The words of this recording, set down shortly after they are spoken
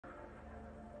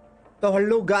तो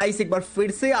hello guys, एक बार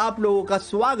फिर से आप लोगों का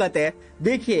स्वागत है।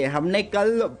 देखिए, हमने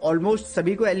कल ऑलमोस्ट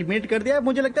सभी को एलिमिनेट कर दिया है।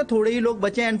 मुझे लगता है थोड़े ही लोग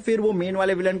बचे हैं, फिर वो मेन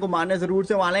वाले विलन को मारने जरूर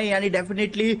से वाले हैं। यानी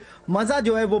डेफिनेटली मजा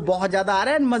जो है वो बहुत ज्यादा आ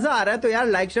रहा है। मजा आ रहा है तो यार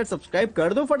लाइक शेयर सब्सक्राइब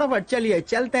कर दो फटाफट। चलिए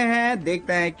चलते हैं,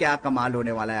 देखते हैं क्या कमाल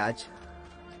होने वाला है आज।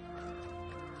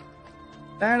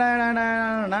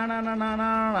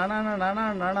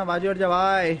 बाजू और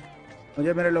जवाई,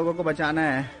 मुझे मेरे लोगों को बचाना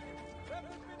है।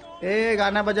 ए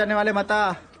गाना बजाने वाले मता।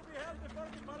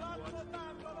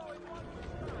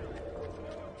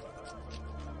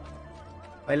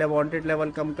 पहले वांटेड लेवल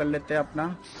कम कर लेते हैं अपना।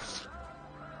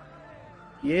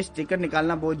 ये स्टिकर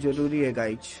निकालना बहुत जरूरी है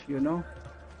गाइज, यू नो।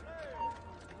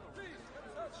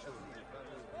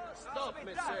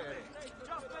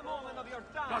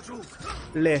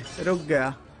 ले रुक गया,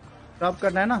 स्टॉप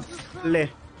करना है ना। ले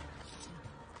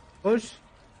खुश,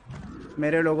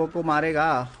 मेरे लोगों को मारेगा।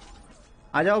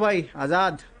 आ जाओ भाई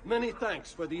आजाद। Many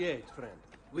thanks for the aid, friend.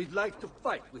 We'd like to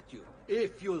fight with you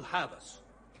if you'll have us.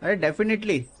 अरे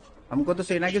डेफिनेटली, हमको तो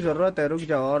सेना की जरूरत है। रुक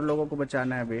जाओ, और लोगों को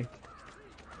बचाना है अभी।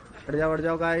 हट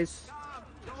जाओ गाइस।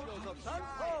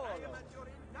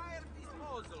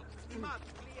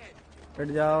 हट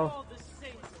जाओ,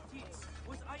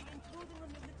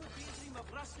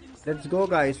 लेट्स गो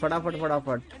गाइस, फटाफट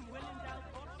फटाफट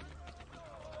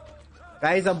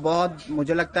गाइस। अब बहुत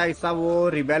मुझे लगता है इसका वो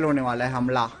रिबेल होने वाला है,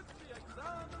 हमला।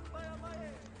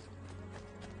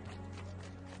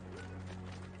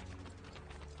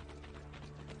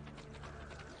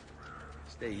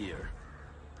 Stay here.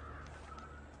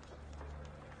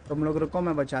 तुम लोग रुको,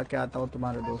 मैं बचा के आता हूँ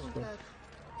तुम्हारे दोस्त को।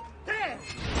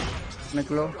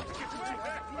 निकलो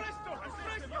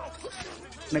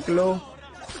निकलो,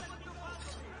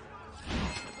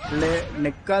 ले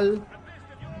निकल।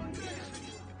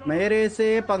 मेरे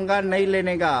से पंगा नहीं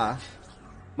लेने का,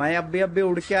 मैं अभी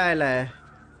उड़ के आया है।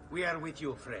 We are with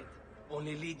you, friend.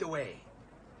 Only lead the way.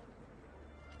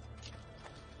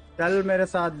 चल मेरे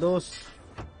साथ दोस्त।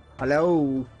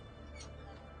 Hello,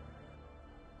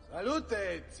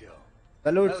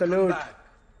 salute salute.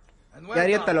 यार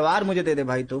ये तलवार मुझे दे दे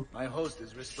भाई तू। My host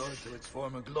is restored to its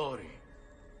former glory.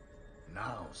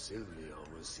 Now Silvio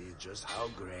will see just how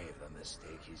grave a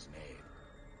mistake he's made.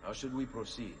 How should we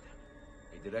proceed?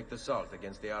 A direct assault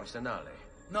against the Arsenale?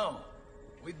 No,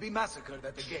 we'd be massacred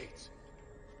at the gates.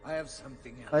 I have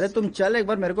something else. अरे तुम चल एक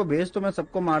बार मेरे को भेज तो मैं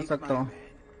सबको मार सकता हूँ।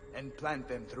 And plant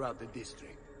them throughout the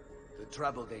district. The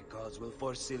trouble they cause will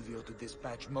force Silvio to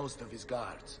dispatch most of his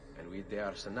guards. And with the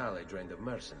Arsenale drained of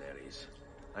mercenaries,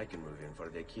 I can move in for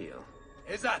the kill.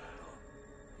 Esatto.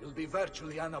 You'll be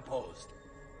virtually unopposed.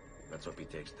 Let's hope he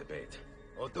takes the bait.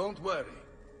 Oh, don't worry.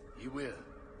 He will.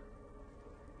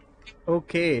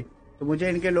 Okay, तो मुझे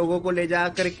इनके लोगों को ले जा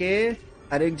करके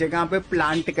हर एक जगह पे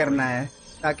प्लांट करना है,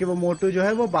 ताकि वो मोटू जो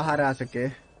है वो बाहर आ सके।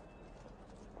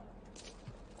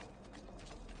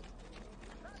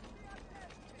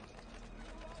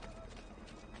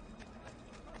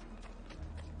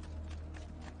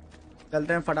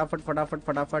 चलते हैं फटाफट फटाफट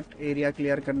फटाफट एरिया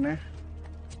क्लियर करने।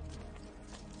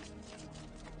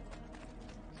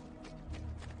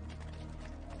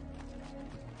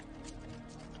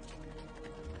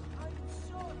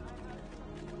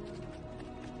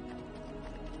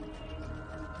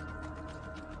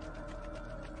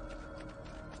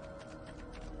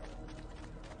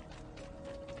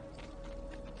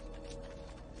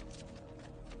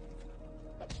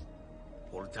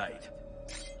 Hold tight.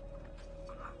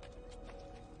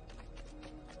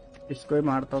 इसको ही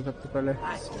मारता हूँ सबसे पहले।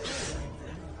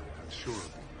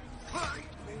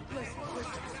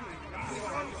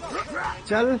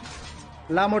 चल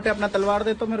ला मोटे, अपना तलवार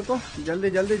दे तो मेरे को। जल्दी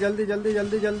जल्दी जल्दी जल्दी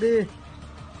जल्दी जल्दी।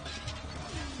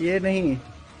 ये नहीं,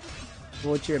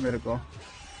 वो चाहिए मेरे को।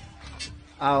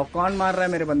 आओ, कौन मार रहा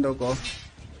है मेरे बंदों को?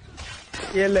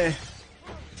 ये ले,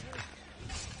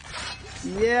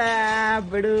 ये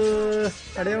बड़ू।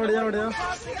 अड़े उड़ जाओ उड़ जाओ।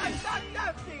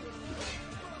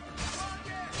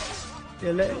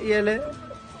 ये ले ये ले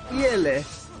ये ले।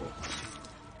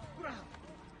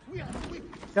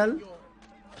 चल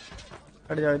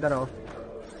हट जाओ, इधर आओ।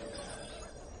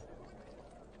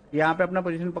 यहाँ पे अपना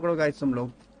पोजीशन पकड़ो गाइस तुम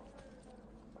लोग,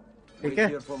 ठीक है?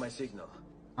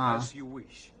 हाँ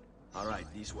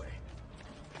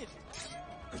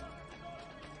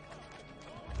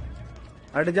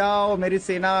हट जाओ। मेरी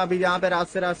सेना अभी यहाँ पे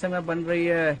रास्ते में बन रही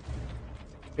है,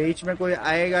 बीच में कोई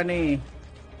आएगा नहीं।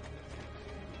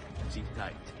 Sit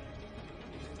tight.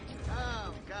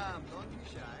 Come, don't be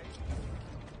shy.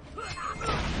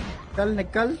 चल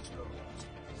निकल,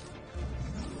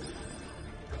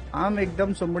 हम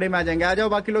एकदम सुमड़ी में आ जाएंगे। आ जाओ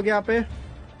बाकी लोग यहाँ पे।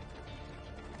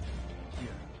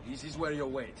 Here, this is where you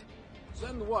wait.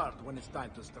 Send word when it's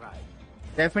time to strike.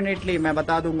 Definitely मैं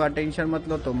बता दूंगा, टेंशन मत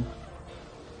लो तुम।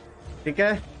 ठीक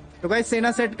है, तो गाइस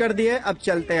सेना सेट कर दिए, अब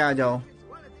चलते हैं। आ जाओ,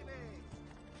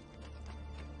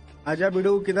 आजा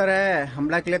बिडू, किधर है?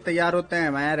 हमला के लिए तैयार होते हैं,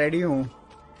 मैं रेडी हूँ।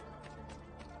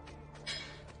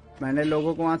 मैंने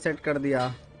लोगों को वहां सेट कर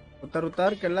दिया। उतर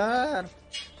उतर किलर।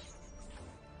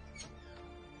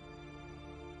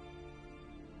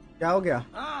 क्या हो गया?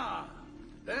 Ah,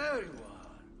 there you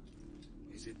are.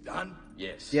 Is it done?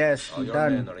 Yes. Yes, All your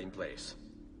done. men are in place.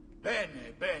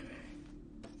 Bene, bene.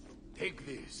 Take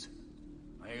this.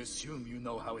 I assume you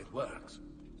know how it works.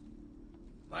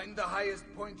 Find the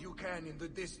highest point you can in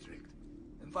the district,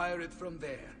 and fire it from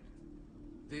there.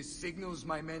 This signals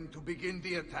my men to begin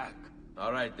the attack.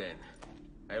 All right then.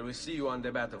 I will see you on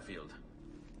the battlefield.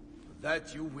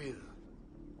 That you will.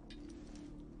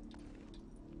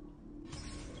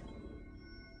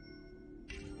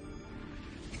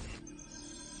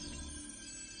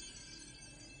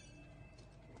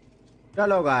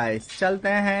 चलो guys, चलते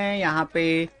हैं यहाँ पे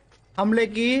हमले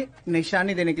की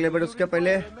निशानी देने के लिए। बट उसके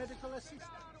पहले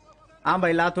हाँ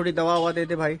भाई, ला थोड़ी दवा ववा दे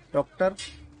दे भाई डॉक्टर,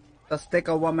 सस्ते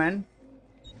कौवा मैन।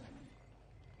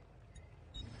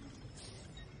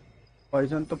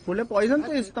 पॉइजन तो फुल है, पॉइजन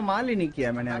तो इस्तेमाल ही नहीं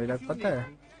किया मैंने अभी तक, पता है।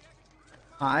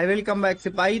 हाँ, आई विल कम बैक।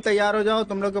 सिपाही तैयार हो जाओ,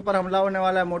 तुम लोग के ऊपर हमला होने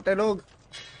वाला है मोटे लोग।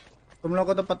 तुम लोग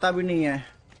को तो पता भी नहीं है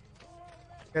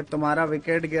कि तुम्हारा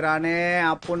विकेट गिराने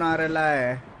आपको ना रला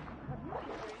है।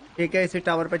 ठीक है, इसी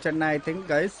टावर पे चढ़ना है आई थिंक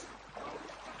गाइस।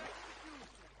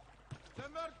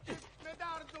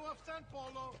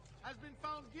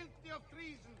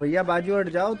 भैया बाजू हट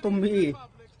जाओ, तुम भी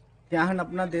ध्यान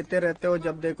अपना देते रहते हो,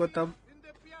 जब देखो तब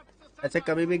ऐसे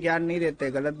कभी भी ज्ञान नहीं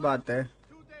देते, गलत बात है।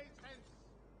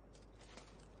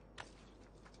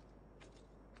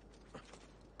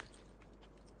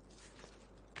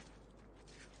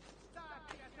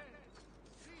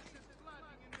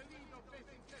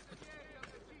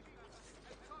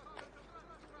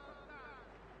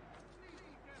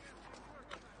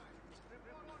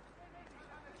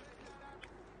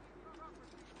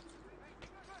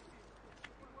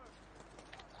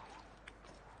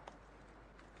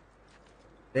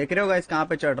 देख रहे हो गाइस कहाँ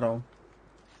पे चढ़ रहा हूँ?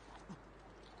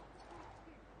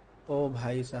 ओ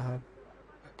भाई साहब,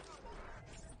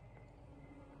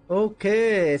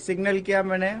 ओके, सिग्नल किया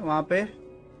मैंने वहां पे।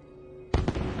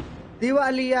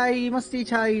 दिवाली आई, मस्ती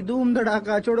छाई, धूम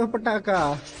धड़ाका, छोड़ो पटाखा।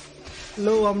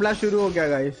 लो, हमला शुरू हो गया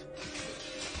गाइस।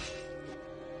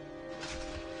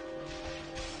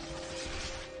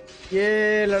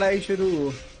 ये लड़ाई शुरू।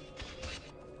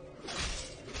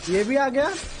 ये भी आ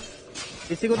गया,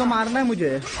 इसी को तो मारना है मुझे।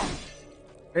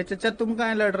 अरे चचा, तुम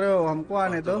कहाँ लड़ रहे हो? हमको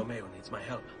आने दो।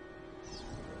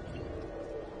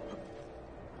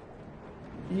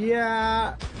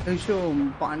 या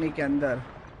पानी के अंदर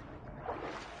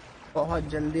बहुत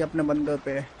जल्दी अपने बंदों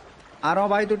पे आ रहा हूँ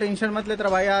भाई। तू टेंशन मत ले, तेरा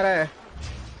भाई आ रहा है,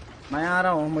 मैं आ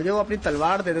रहा हूँ। मुझे वो अपनी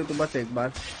तलवार दे दे तू बस एक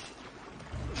बार।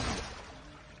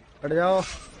 हट जाओ।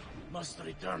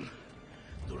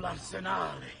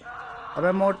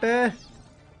 अबे मोटे,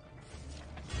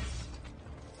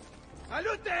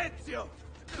 Salutezio!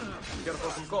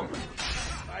 Careful from combat.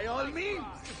 By all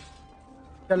means!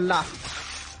 चल्ला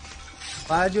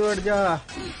बाजू हट जा।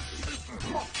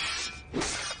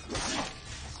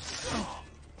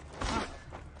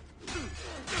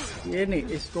 ये नहीं,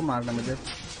 इसको मारना मुझे।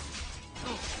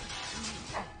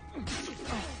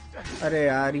 अरे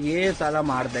यार, ये साला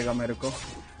मार देगा मेरे को।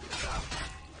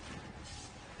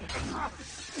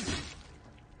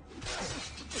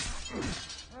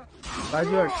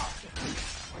 बाजू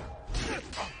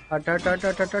हट हट हट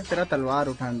हट हट हट। तेरा तलवार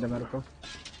उठाने दे मेरे को।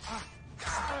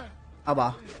 अब आ,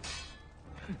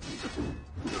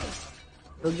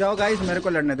 रुक जाओ गाइस, मेरे को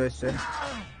लड़ने दो इससे।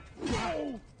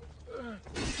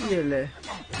 ये ले,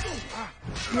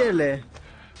 ये ले,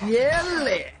 ये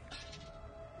ले।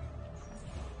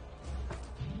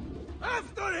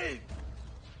 After him!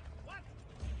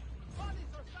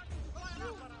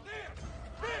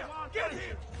 Get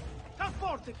him!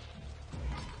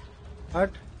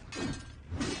 हट।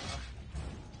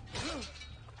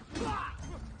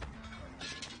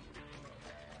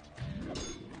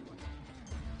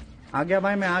 आ गया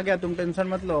भाई, मैं आ गया, तुम टेंशन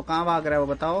मत लो। कहाँ भाग रहा है वो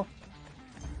बताओ?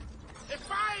 A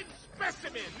fine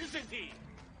specimen, isn't he?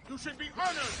 You should be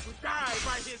honored to die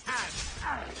by his hand.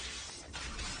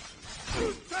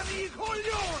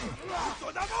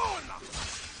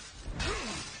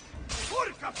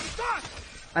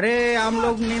 अरे हम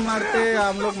लोग नहीं मारते,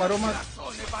 हम लोग मरो मत।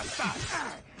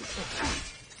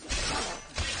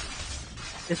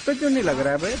 इस पे क्यों नहीं लग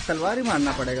रहा है भाई? तलवार ही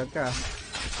मारना पड़ेगा क्या?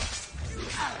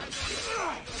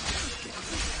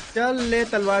 चल ले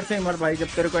तलवार से ही मर भाई, जब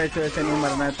तेरे को ऐसे वैसे नहीं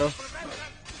मरना है तो।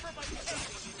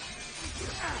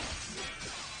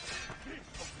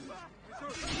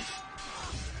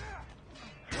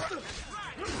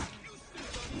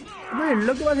 इन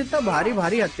लोग के पास इतना भारी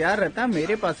भारी हथियार रहता है,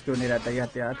 मेरे पास क्यों नहीं रहता ये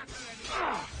हथियार?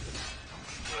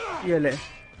 ये ले,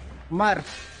 मार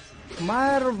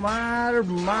मार मार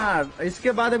मार।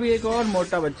 इसके बाद अभी एक और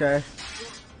मोटा बच्चा है।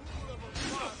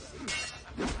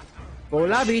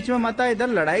 बोला बीच में मत आ, इधर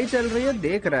लड़ाई चल रही है,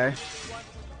 देख रहा है।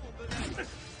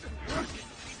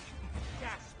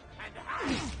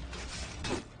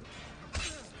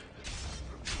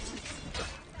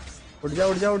 उठ जा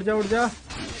उठ जा उठ जा उठ जा।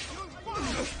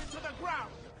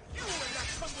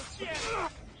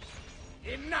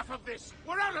 Enough of this.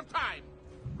 We're out of time.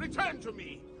 Return to me.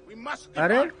 We must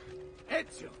अरे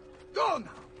Ezio, go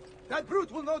now. That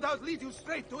brute will no doubt lead you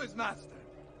straight to his master.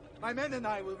 My men and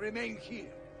I will remain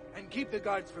here and keep the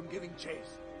guards from giving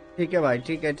chase. ठीक है भाई,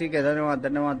 ठीक है ठीक है, धन्यवाद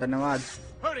धन्यवाद धन्यवाद।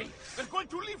 Hurry, they're going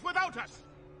to leave without us.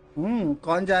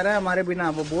 कौन जा रहा है हमारे बिना?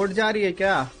 वो बोट जा रही है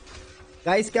क्या?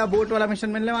 गाइस क्या बोट वाला मिशन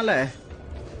मिलने वाला है?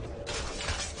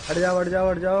 हट जाओ हट जाओ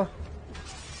हट जाओ।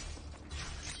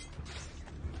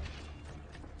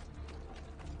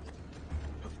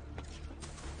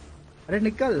 अरे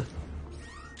निकल।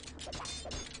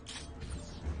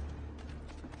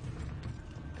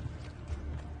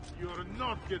 You're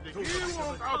not getting away. You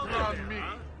won't outrun me.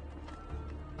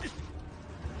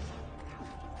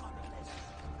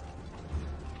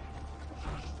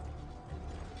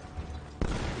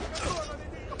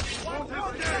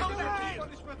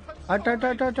 हट हट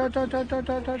हट हट हट हट हट हट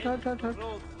हट हट हट हट।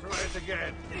 Try it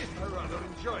again. I rather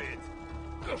enjoy it.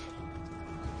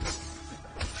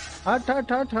 हट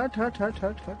हट हट हट हट हट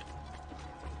हट हट।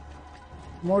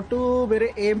 मोटू मेरे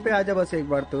एम पे आजा बस एक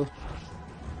बार तो।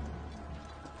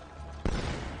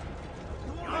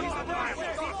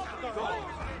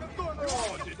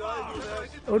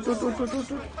 उठ उठ उठ उठ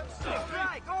उठ।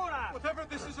 Whatever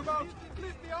this is about,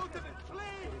 leave me out of it,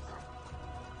 please.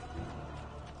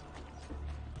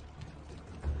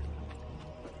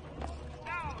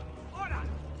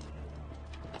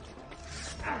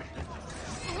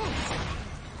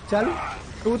 चल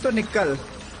तू तो निकल।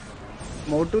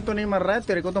 मोटू तो नहीं मर रहा है,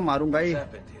 तेरे को तो मारूंगा ही।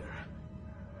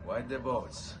 Why the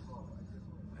boats?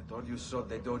 I thought you saw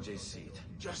the Doge seat.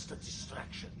 Just a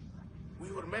distraction.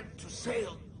 We were meant to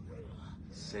sail.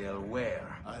 Sail where?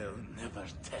 I'll never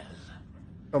tell.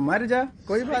 तो मर जा,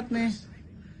 कोई बात नहीं।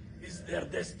 Is their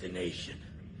destination?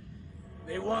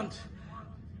 They want.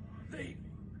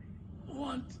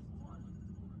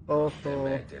 ओहो,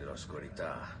 Temete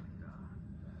l'oscurità.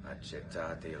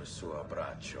 Accettate il suo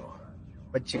abbraccio.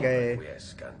 बच गए।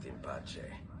 Quiescant in pace.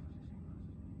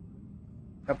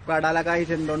 टपका डाला गाइस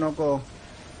इन दोनों को।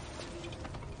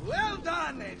 Well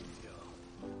done, Ezio.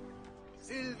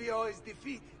 Silvio is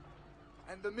defeated,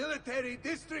 and the military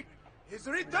district is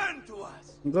returned to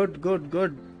us. Good good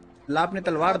good. ला अपनी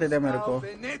तलवार दे दे मेरे को। Now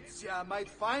Venezia might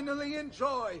finally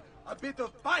enjoy a bit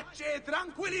of pace e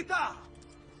tranquillità.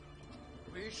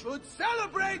 We should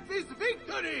celebrate this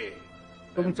victory.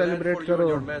 तुम Glad celebrate for you and करो।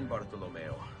 your men,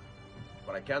 Bartolomeo.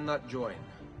 But I cannot join.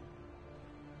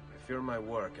 I fear my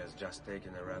work has just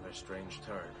taken a rather strange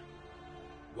turn.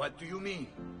 What do you mean?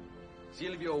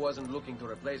 Silvio wasn't looking to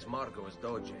replace Marco as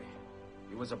Doge.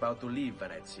 He was about to leave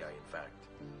Venezia, in fact.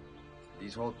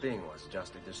 This whole thing was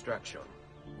just a distraction.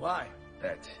 Why?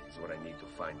 That is what I need to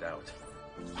find out.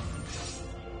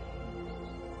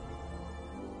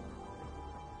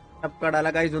 टपका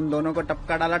डाला guys उन दोनों को।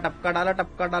 टपका डाला टपका डाला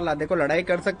टपका डाला। देखो लड़ाई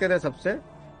कर सकते थे सबसे,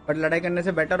 बट लड़ाई करने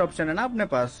से बेटर ऑप्शन है ना अपने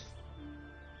पास।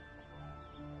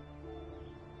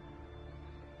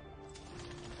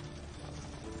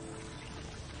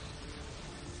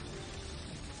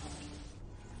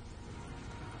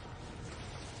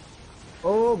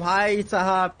 ओ भाई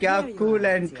साहब क्या cool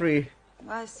entry.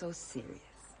 Why so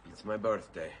serious? It's my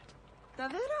birthday.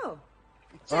 Davvero?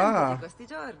 Ah. Di questi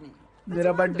giorni.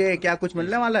 मेरा बर्थडे है, क्या कुछ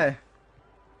मिलने वाला है?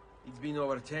 It's been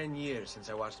over 10 years since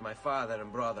I watched my father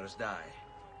and brothers die.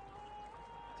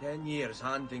 10 years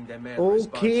hunting the men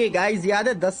okay guys, याद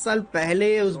है 10 साल पहले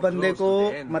उस बंदे को,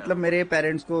 मतलब मेरे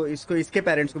पेरेंट्स को, इसके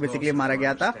पेरेंट्स को बेसिकली मारा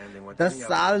गया था। 10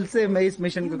 साल से मैं इस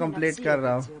मिशन को कंप्लीट कर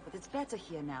रहा हूँ। But it's better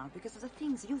here now because of the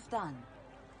things you've done.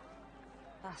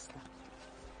 Basta.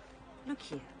 Look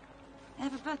here. I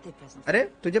have a birthday present. अरे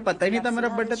तुझे पता ही नहीं था मेरा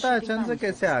बर्थडे था, अचानक से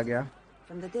कैसे आ गया?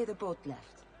 From the day the boat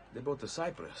left. They bought to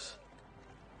Cyprus.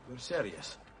 You're serious?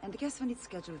 And guess when it's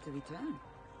scheduled to return?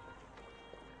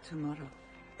 Tomorrow.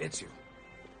 Ezio.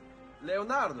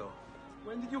 Leonardo,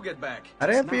 when did you get back?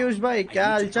 अरे पीयूष भाई क्या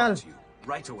हालचाल?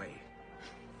 Right away.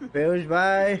 पीयूष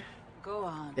भाई Go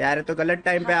on. यार ये तो गलत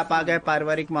time पे आप आ गए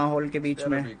पारिवारिक माहौल के बीच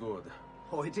में। That'll be good.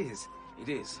 Oh, it is. It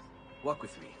is. Walk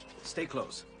with me. Stay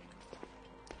close.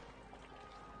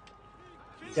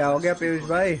 क्या हो गया पीयूष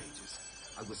भाई?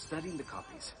 I was studying the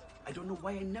copies. I don't know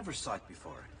why I never saw it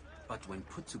before, but when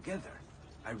put together,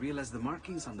 I realized the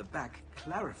markings on the back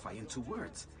clarify into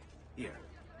words. Here,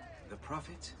 the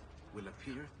prophet will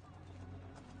appear.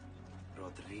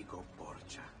 Rodrigo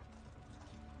Borgia.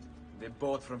 The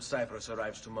boat from Cyprus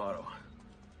arrives tomorrow.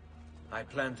 I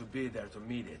plan to be there to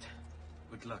meet it.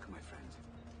 Good luck, my friend.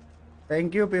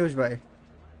 Thank you Piyush भाई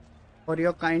for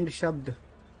your kind शब्द।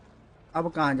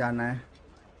 अब कहाँ जाना है?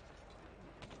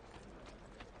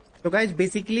 तो guys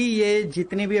basically ये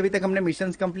जितने भी अभी तक हमने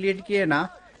मिशंस कंप्लीट किए ना,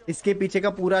 इसके पीछे का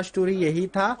पूरा स्टोरी यही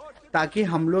था ताकि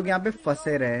हम लोग यहाँ पे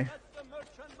फंसे रहे।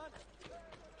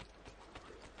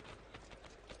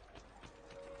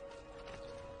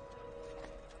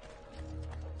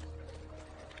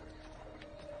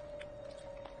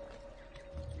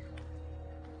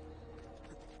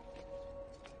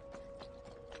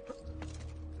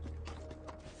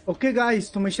 ओके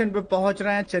गाइस, तो मिशन पे पहुंच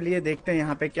रहे हैं। चलिए देखते हैं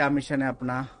यहाँ पे क्या मिशन है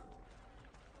अपना।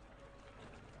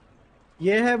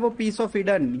 ये है वो पीस ऑफ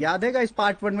ईडन, याद है गाइस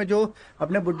पार्ट 1 में जो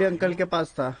अपने बुड्ढे अंकल के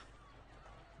पास था।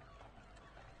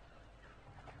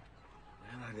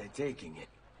 Where are they taking it?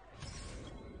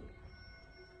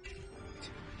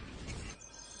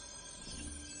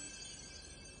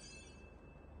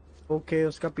 Okay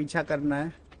उसका पीछा करना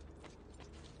है।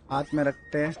 हाथ में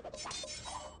रखते हैं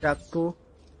चाकू।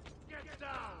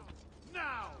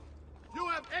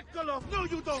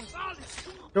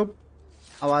 चुप,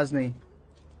 आवाज नहीं।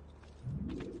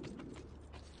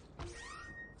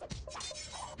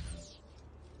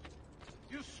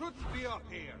 You shouldn't be up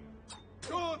here.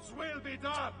 God's will be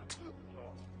done.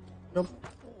 चुप,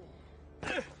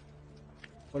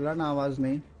 बोला ना आवाज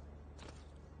नहीं।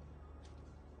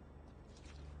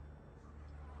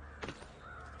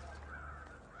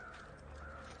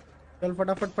 चल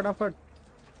फटाफट फटाफट।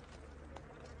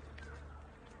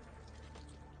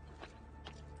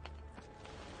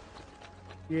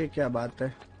 ये क्या बात है?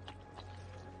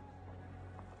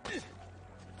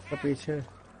 तो पीछे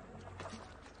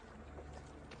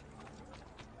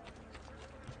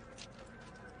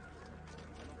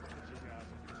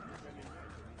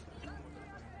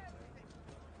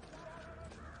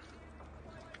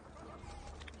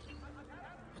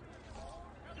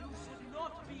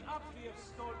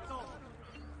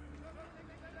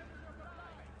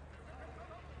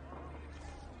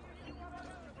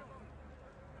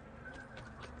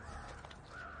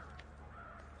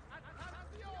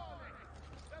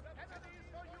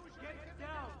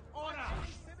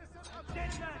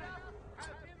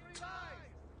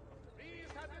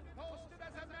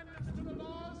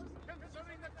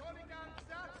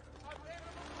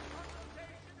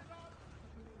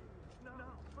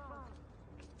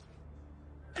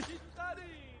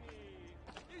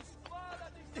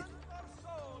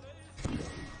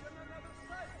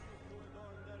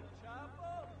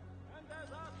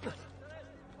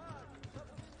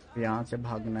यहाँ से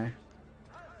भागना है।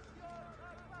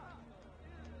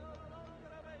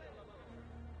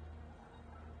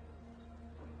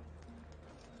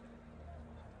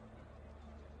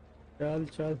 चल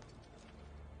चल,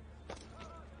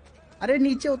 अरे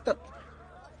नीचे उतर।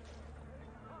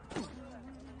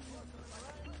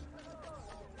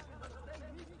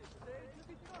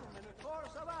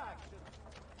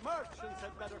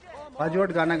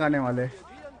 पाजवट गाना गाने वाले।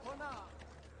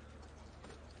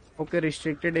 ओके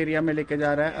रिस्ट्रिक्टेड एरिया में लेके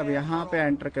जा रहा है। अब यहाँ पे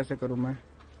एंटर कैसे करूँ मैं?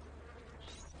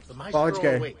 पहुंच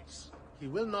गए। He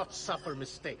will not suffer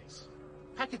mistakes.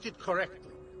 Package it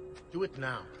correctly. Do it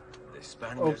now. The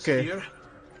Spaniards Okay. here?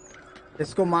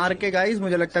 इसको मार के गाइस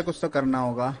मुझे लगता है कुछ तो करना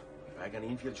होगा। If I can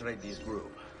infiltrate this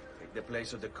group, take the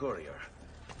place of the courier,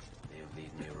 they'll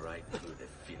lead me right through the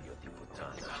Filio di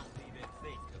Puttana.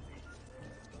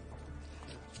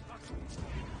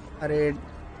 अरे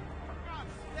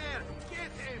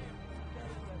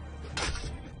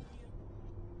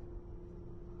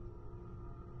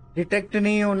डिटेक्ट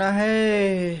नहीं होना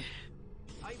है।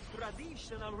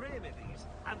 Traditional remedies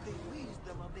and the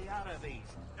wisdom of the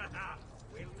Arabes.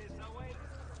 Wellness awaits.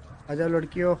 आजा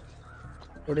लड़कियों,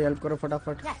 थोड़ी help करो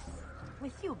फटाफट। Yes,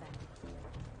 with you, Ben.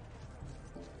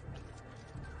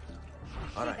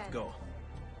 All right, go.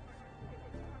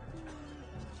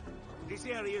 This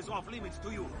area is off limits to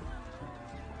you.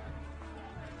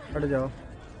 हट जाओ।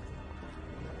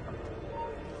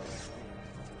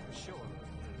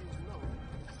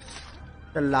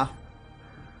 चल ला,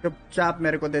 चुपचाप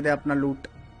मेरे को दे दे अपना लूट।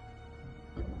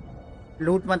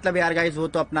 लूट मतलब यार गाइस वो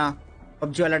तो अपना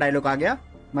पबजी वाला डायलॉग आ गया,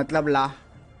 मतलब ला।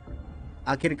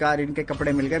 आखिरकार इनके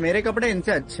कपड़े मिल गए। मेरे कपड़े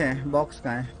इनसे अच्छे हैं। बॉक्स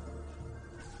कहाँ है?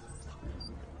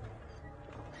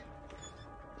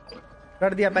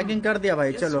 कर दिया, पैकिंग कर दिया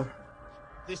भाई। चलो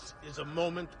This is a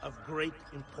moment of great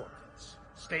importance.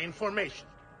 Stay in formation.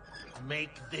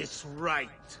 Make this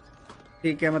right.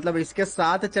 ठीक है, मतलब इसके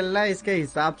साथ चलना है, इसके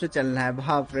हिसाब से चलना है।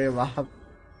 बाप रे बाप,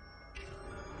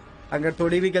 अगर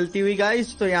थोड़ी भी गलती हुई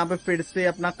गाइस तो यहाँ पे फिर से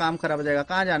अपना काम खराब हो जाएगा।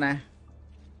 कहाँ जाना है?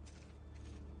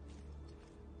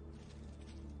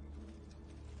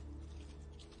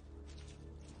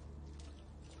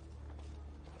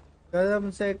 कदम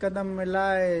से कदम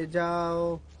मिलाए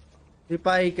जाओ,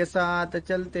 सिपाही के साथ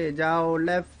चलते जाओ,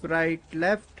 लेफ्ट राइट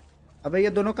लेफ्ट। अबे ये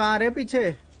दोनों कहाँ आ रहे हैं पीछे?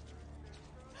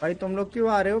 भाई तुम लोग क्यों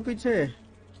आ रहे हो पीछे?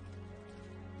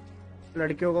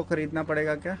 लड़कियों को खरीदना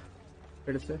पड़ेगा क्या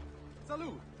फिर से?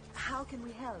 How can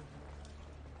we help?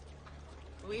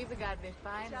 We've got the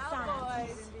fine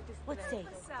What's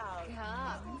this?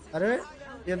 अरे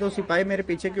ये दो सिपाही मेरे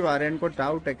पीछे क्यों आ रहे हैं? इनको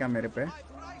डाउट है क्या मेरे पे?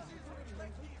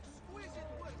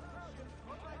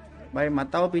 भाई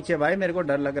मत आओ पीछे भाई, मेरे को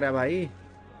डर लग रहा है भाई।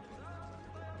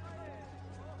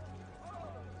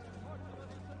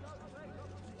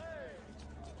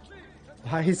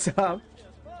 भाई साहब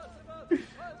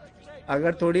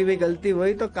अगर थोड़ी भी गलती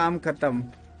हुई तो काम खत्म।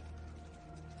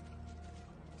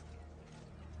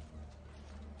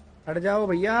 हट जाओ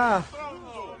भैया।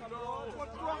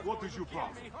 What is your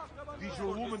problem? Did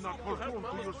your woman not perform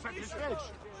to your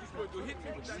satisfaction? She's going to hit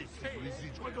me.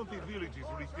 Why don't the villages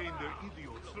retain their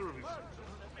idiot services?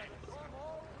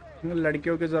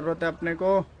 लड़कियों की जरूरत है अपने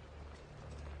को,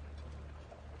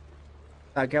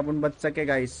 ताकि अपन बच सके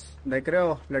गाइस। देख रहे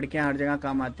हो लड़कियां हर जगह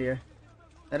काम आती है।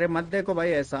 अरे मत देखो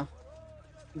भाई ऐसा,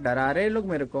 डरा रहे लोग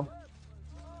मेरे को।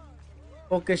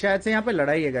 ओके शायद से यहाँ पे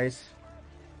लड़ाई है गाइस,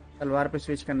 तलवार पे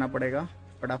स्विच करना पड़ेगा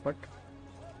फटाफट।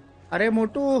 अरे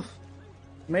मोटू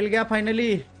मिल गया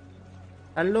finally.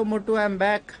 Hello Motu, I am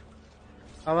back.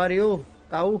 How are you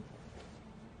ताऊ?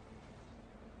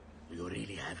 You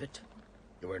really have it?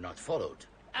 You were not followed?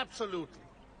 Absolutely.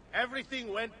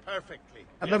 Everything went perfectly.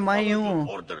 अबे मैं ही हूँ।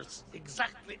 Orders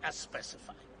exactly as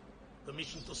specified. The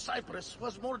mission to Cyprus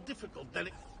was more difficult than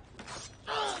it...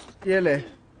 ये ले।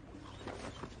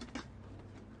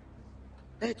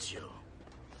 Ezio.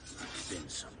 It's been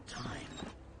some time.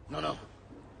 No.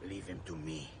 Leave him to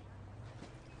me.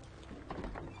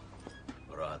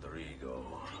 Rodrigo.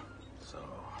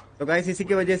 तो guys इसी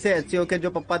की वजह से एचसीओ के जो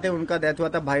पप्पा थे उनका डेथ हुआ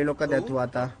था, भाई लोग का डेथ हुआ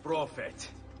था। Prophet.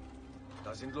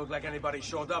 Doesn't look like anybody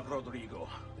showed up, Rodrigo.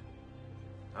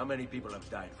 How many people have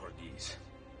died for these?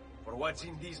 For what's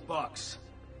in this box?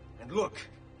 And look,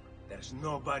 there's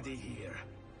nobody here.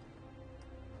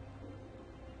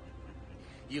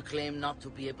 You claim not to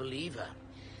be a believer,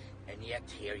 and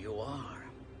yet here you are.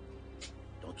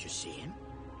 Don't you see him?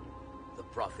 The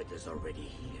prophet is already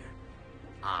here.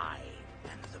 I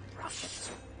am the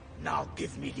prophet. Now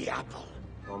give me the apple.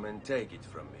 Come and take it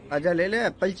from me. आजा ले ले,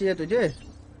 Apple चाहिए तुझे?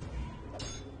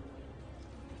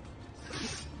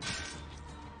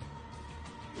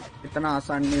 इतना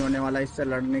आसान नहीं होने वाला इससे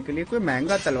लड़ने के लिए। कोई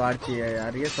महंगा तलवार चाहिए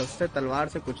यार, ये सस्ते तलवार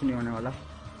से कुछ नहीं होने वाला।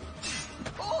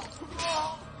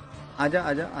 आजा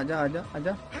आजा आजा आजा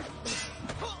आजा।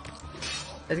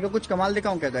 इसका कुछ कमाल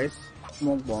दिखाऊं क्या गाइस?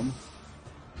 Smoke bomb.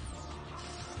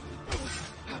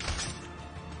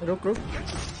 रुक रुक।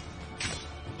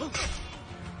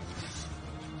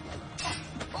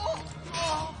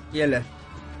 ये ले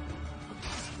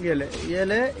ये ले ये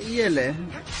ले ये ले।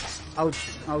 Ouch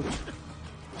ouch.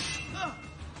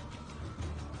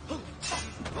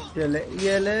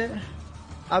 ये ले।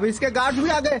 अब इसके गार्ड भी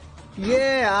आ गए। ये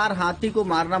यार हाथी को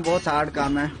मारना बहुत हार्ड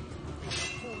काम है।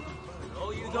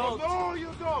 No, you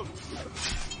don't.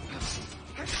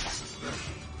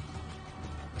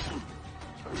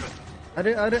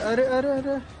 अरे अरे अरे अरे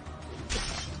अरे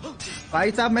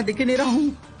भाई साहब मैं दिख ही नहीं रहा हूँ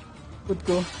खुद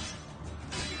को।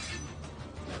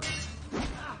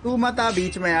 तू मत आ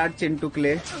बीच में यार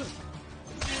चिंटुकले।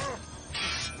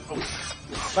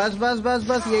 बस बस बस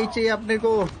बस यही चाहिए अपने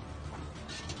को।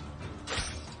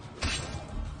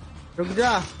 रुक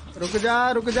जा रुक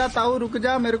जा रुक जा ताऊ रुक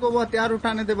जा, मेरे को वो हथियार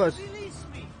उठाने दे बस।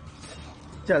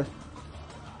 चल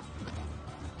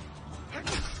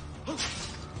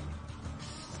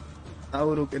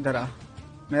ताऊ रुक, इधर आ।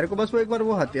 मेरे को बस वो एक बार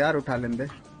वो हथियार उठा लेने दे।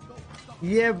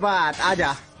 ये बात।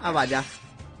 आजा अब आजा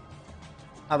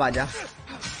अब आजा।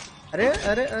 अरे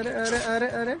अरे अरे अरे अरे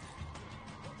अरे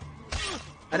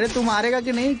अरे तू मारेगा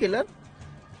कि नहीं किलर?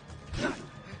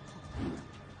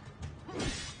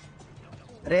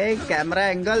 अरे कैमरा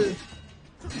एंगल।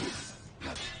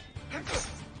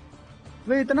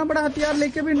 वे इतना बड़ा हथियार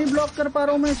लेके भी नहीं ब्लॉक कर पा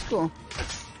रहा हूं मैं इसको।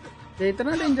 ये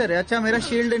इतना डेंजर है? अच्छा मेरा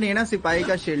शील्ड नहीं है ना, सिपाही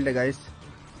का शील्ड है गाइस।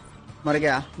 मर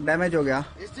गया, डैमेज हो गया।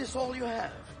 Is this all you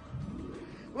have?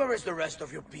 Where is the rest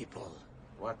of your people?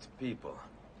 What people?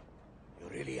 You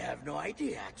really have no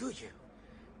idea, do you?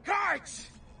 Guards!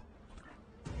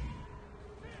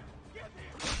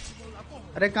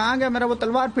 अरे कहाँ गया मेरा वो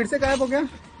तलवार? फिर से गायब हो गया।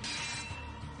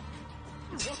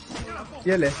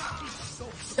 ये ले,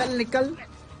 चल निकल।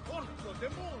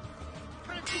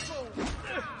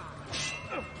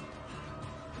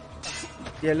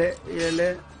 ये ले, ये ले।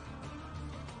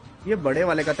 ये बड़े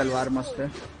वाले का तलवार मस्त है।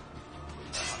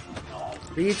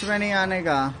 बीच में नहीं आने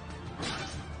का।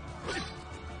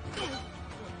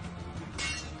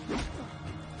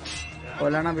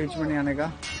 बोला ना बीच में नहीं आने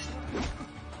का।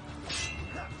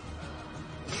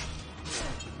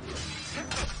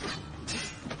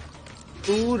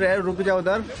 तू रह, रुक जा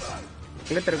उधर।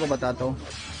 ले तेरे को बताता हूँ।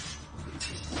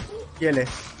 ये ले,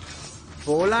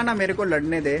 बोला ना मेरे को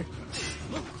लड़ने दे।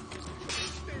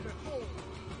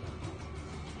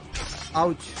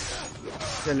 आउच,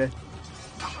 चले।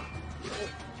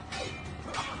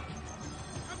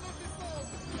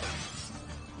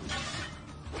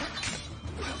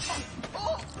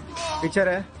 पीछे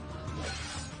रहे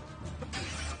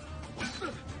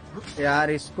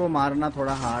यार, इसको मारना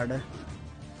थोड़ा हार्ड है।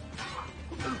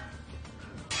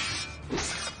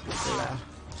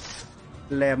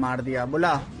 ले मार दिया।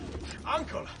 बुला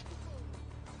Uncle!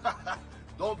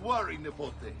 Don't worry,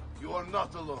 Nipote. You are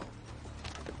not alone.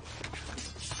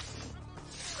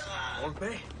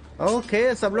 Phonepay?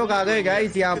 Okay, सब लोग आ गए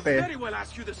गाइस यहाँ पे।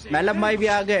 मैलम भाई भी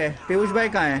आ गए। पीयूष भाई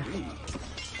कहाँ हैं?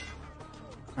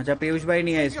 अच्छा पीयूष भाई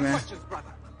नहीं है इसमें।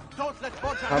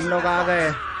 हम लोग आ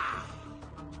गए।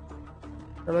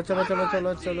 चलो चलो चलो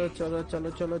चलो चलो चलो चलो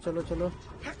चलो चलो चलो।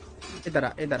 इधर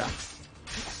आ, इधर आ।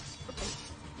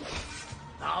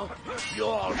 Now, you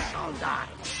all shall die.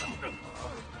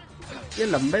 ये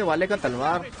लंबे वाले का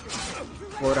तलवार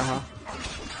हो रहा।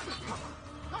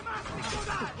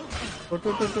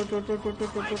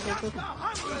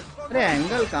 अरे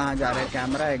एंगल कहाँ जा रहे?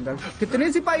 Camera angle.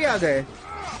 कितने सिपाही आ गए?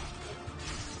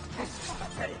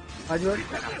 आज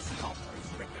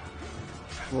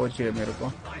वो चाहिए मेरे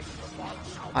को।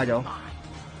 आ जाओ,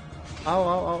 आओ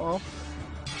आओ आओ आओ।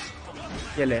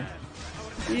 ये ले,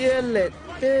 ये ले।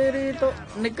 तेरी तो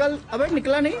निकल। अबे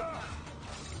निकला नहीं।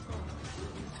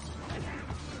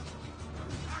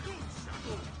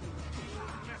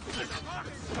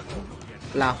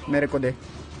 ला मेरे को दे।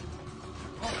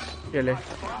 ये ले।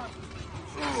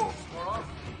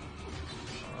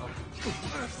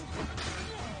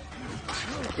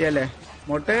 ये ले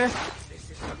मोटे।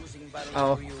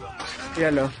 आओ, ये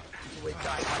लो।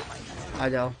 आ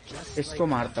जाओ, इसको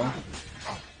मारता हूँ।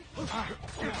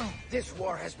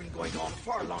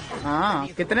 हाँ,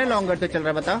 कितने लॉन्गर से चल रहा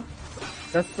है बता?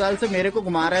 10 साल से मेरे को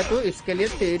घुमा रहा है तो इसके लिए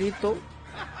तेरी तो।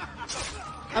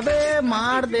 अबे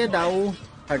मार दे दाऊ।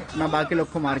 हट, मैं बाकी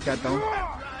लोग को मार के आता हूँ।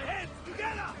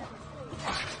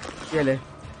 ये ले।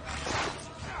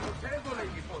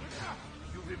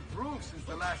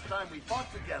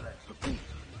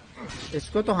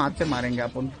 इसको तो हाथ से मारेंगे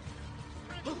अपन।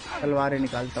 तलवारें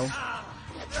निकालता हूँ।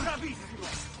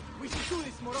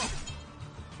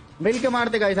 मिल के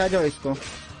मारते गाइस, आ जाओ इसको।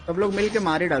 सब लोग मिल के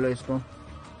मार ही डालो इसको।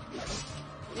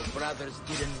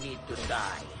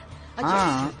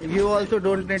 हाँ, you also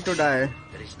don't need to die.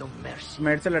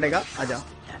 मेरे से लड़ेगा? आजा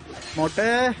मोटे।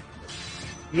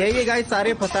 यही गाइस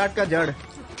सारे फसाद का जड़।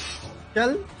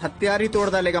 चल, हथियार ही तोड़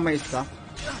डालेगा मैं इसका।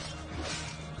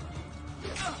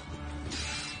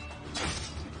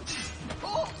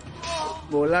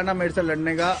 बोला ना मेरे से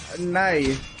लड़ने का।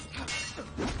 नहीं,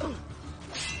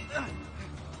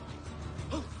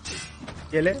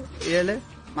 ये ले, ये ले।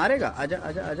 मारेगा? आजा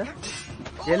आजा आजा।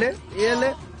 ये ले, ये ले,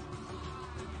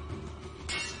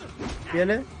 ये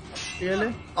ले, ये ले।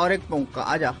 और एक पंखा।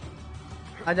 आजा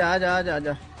आजा आजा आजा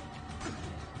आजा।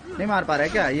 नहीं मार पा रहा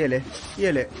है क्या? ये ले,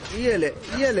 ये ले, ये ले,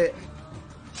 ये ले,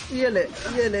 ये ले,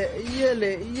 ये ले, ये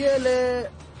ले, ये ले।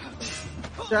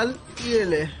 चल, ये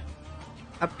ले।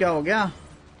 अब क्या हो गया?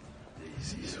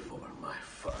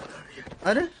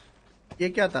 अरे ये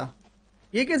क्या था?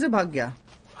 ये कैसे भाग गया?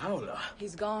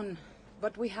 He's gone,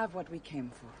 but we have what we came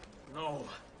for. No.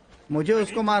 मुझे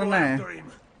उसको मारना है।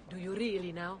 Do you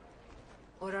really now?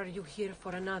 Or are you here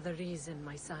for another reason,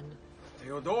 my son?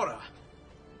 Theodora!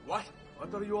 What?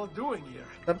 What are you all doing here?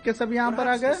 सब के सब यहाँ पर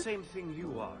आ गए? The same thing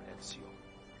you are, Ezio.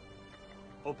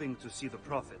 Hoping to see the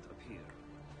prophet appear.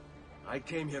 I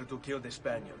came here to kill the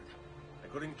Spaniard. I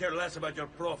couldn't care less about your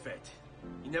prophet.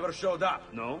 He never showed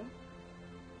up. No?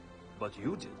 But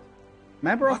you did.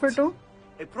 मैं prophet हूँ?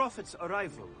 A prophet's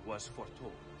arrival was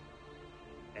foretold.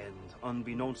 And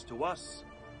unbeknownst to us,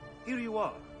 here you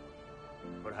are.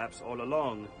 Perhaps all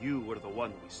along you were the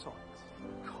one we sought.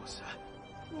 Cosa?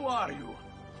 Who are you?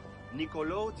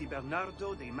 Niccolò di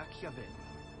Bernardo de Machiavelli.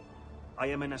 I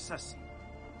am an assassin,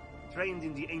 trained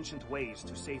in the ancient ways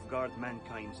to safeguard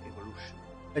mankind's evolution.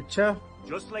 अच्छा.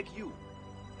 Just like you,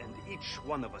 and each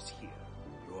one of us here.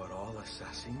 You are all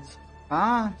assassins?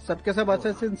 हाँ, सबके सब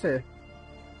assassins है.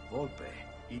 Phonepay.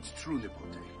 It's true,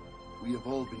 Nipote. We have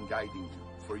all been guiding you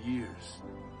for years,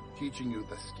 teaching you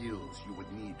the skills you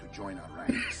would need to join our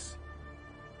ranks.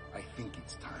 I think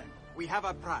it's time. We have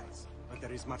our prize, but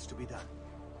there is much to be done.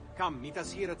 Come, meet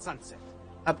us here at sunset.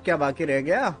 अब क्या बाकी रह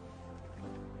गया?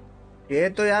 ये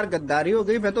तो यार गद्दारी हो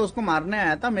गई. मैं तो उसको मारने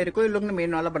आया था. मेरे को ये लोग ने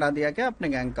मेन वाला बना दिया क्या अपने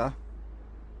गैंग का?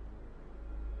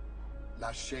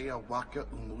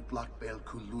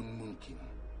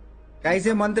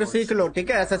 कैसे मंत्र सीख लो, ठीक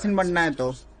है? असैसिन बनना है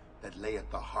तो.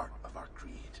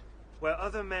 Where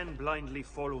other men blindly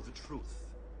follow the truth,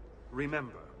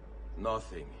 remember,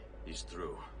 nothing is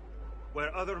true.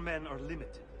 Where other men are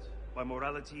limited by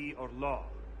morality or law,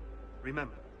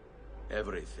 remember,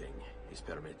 everything is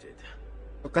permitted.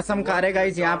 तो कसम खा रहे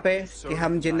गाइस यहाँ पे कि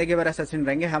हम जिंदगी भर असैसिन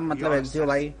रहेंगे. हम मतलब एक्सियो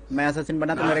भाई. मैं असैसिन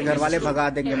बना तो मेरे घर वाले भगा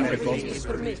देंगे मेरे को.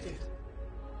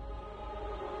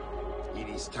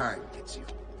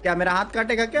 क्या मेरा हाथ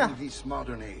काटेगा क्या?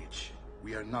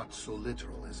 We are not so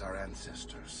literal as our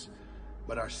ancestors,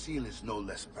 but our seal is no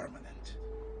less permanent.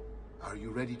 Are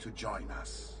you ready to join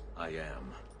us? I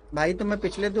am. भाई तुम्हें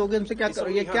पिछले 2 गेम से क्या कर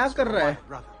ये क्या कर रहा है?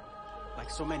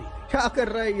 क्या कर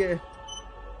रहा है ये?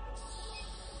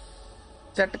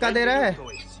 चटका दे रहा है?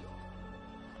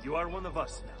 You are one of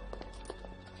us now.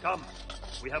 Come,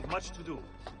 we have much to do.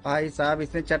 भाई साहब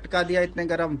इसने चटका दिया इतने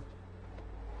गरम.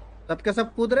 सबके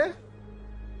सब कूद रहे?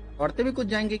 औरतें भी कूद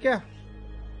जाएंगी क्या?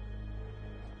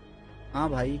 हाँ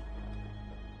भाई.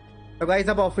 तो गाइस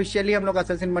अब ऑफिशियली हम लोग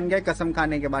असैसिन बन गए कसम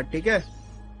खाने के बाद, ठीक है?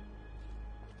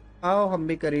 आओ हम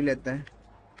भी कर ही लेते हैं.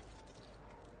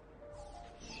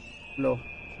 लो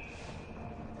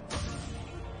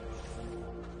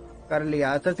कर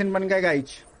लिया. असैसिन बन गए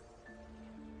गाइस.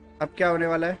 अब क्या होने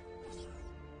वाला है?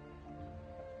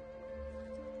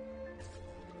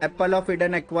 Apple of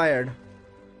Eden acquired.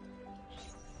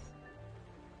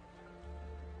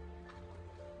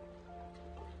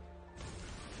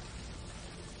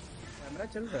 Camera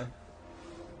चल रहा है.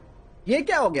 ये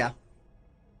क्या हो गया?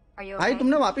 भाई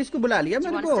तुमने वापस क्यों बुला लिया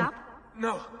मेरे को?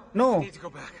 नो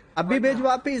अभी भेज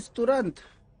वापस तुरंत.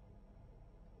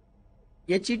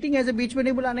 ये चीटिंग है. बीच में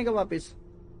नहीं बुलाने का वापस.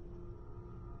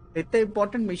 इतने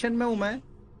इंपॉर्टेंट मिशन में हूं मैं.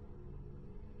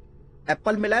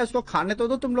 एप्पल मिला है उसको खाने तो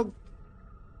दो तुम लोग.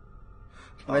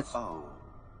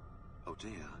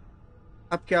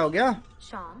 अब क्या हो गया?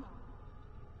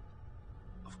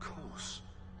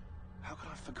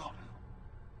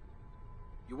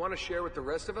 You want to share with the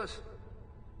rest of us?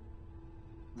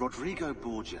 Rodrigo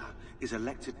Borgia is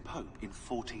elected Pope in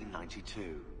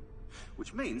 1492,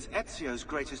 which means Ezio's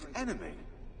greatest enemy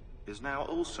is now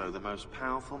also the most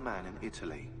powerful man in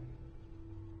Italy.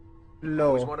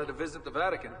 Always wanted to visit the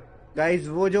Vatican. Guys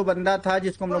वो जो बंदा था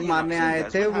जिसको हम लोग मारने आए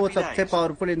थे वो सबसे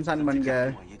पावरफुल इंसान बन गया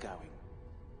है.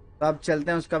 तो अब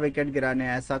चलते हैं उसका विकेट गिराने.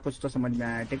 ऐसा कुछ तो समझ में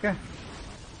आया. ठीक है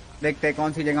देखते हैं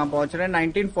कौन सी जगह पहुंच रहे हैं.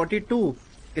 1942.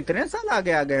 कितने साल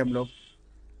आगे आ गए हम लोग.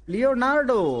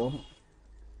 लियोनार्डो.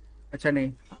 अच्छा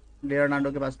नहीं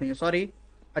लियोनार्डो के पास नहीं है. सॉरी.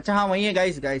 अच्छा हाँ वही है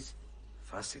guys. Guys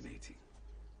Fascinating.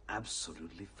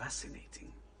 Absolutely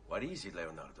fascinating. What is it,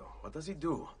 Leonardo? What does he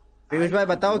do? Piyush भाई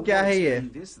बताओ क्या है ये?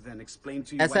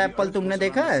 ऐसा एप्पल तुमने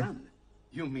देखा है?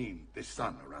 You mean the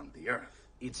sun around the earth?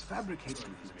 It's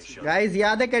fabricated. Guys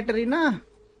याद है कैटरीना?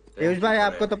 पीयूष भाई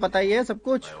आपको तो पता ही है सब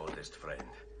कुछ.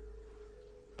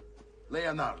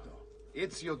 Leonardo,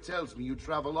 Ezio tells me you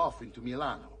travel off into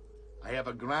Milano. I have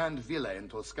a grand villa in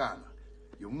Toscana.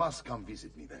 You must come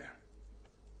visit me there.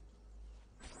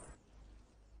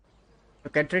 तो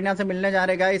कैटरीना से मिलने जा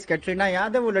रहे गाइस. कैटरीना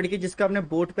याद है वो लड़की जिसका हमने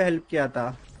बोट पे हेल्प किया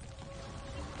था?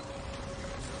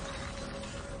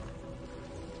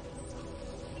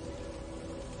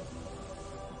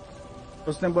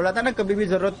 उसने बोला था ना कभी भी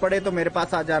जरूरत पड़े तो मेरे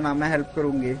पास आ जाना मैं हेल्प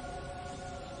करूंगी.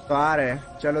 तो आ रहे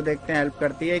हैं. चलो देखते हैं हेल्प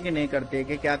करती है कि नहीं करती है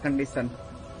कि क्या कंडीशन.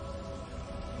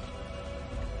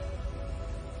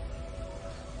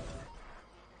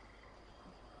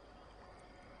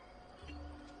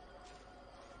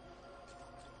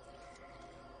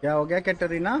 क्या हो गया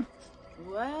Katrina?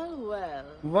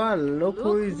 Well, look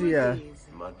who is here.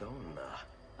 Madonna.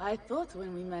 I thought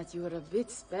when we met you were a bit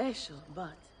special,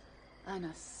 but an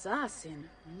assassin.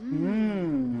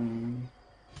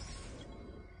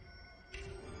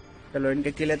 चलो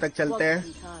इनके किले तक चलते हैं.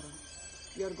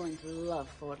 You're going to love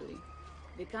Forli.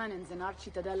 The cannons in our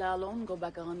citadella alone go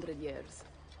back 100 years.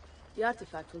 The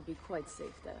artifact will be quite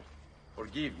safe there.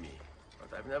 Forgive me,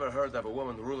 but I've never heard of a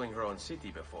woman ruling her own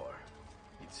city before.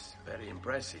 It's very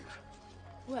impressive.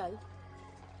 Well,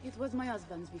 it was my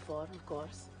husband's before, of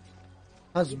course.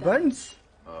 Husbands?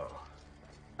 Oh.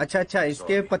 अच्छा,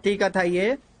 इसके पति का था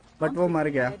ये, but वो मर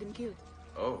गया.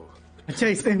 Oh. अच्छा,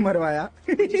 इसने मरवाया.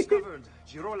 We discovered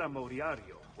Girolamo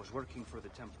Riario was working for the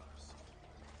Templars.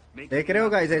 देख रहे हो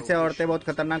गाइस, ऐसे औरतें बहुत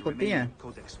खतरनाक होती हैं.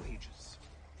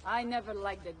 I never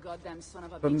liked that goddamn son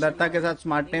of a bitch. सुंदरता के साथ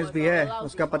स्मार्टनेस भी है.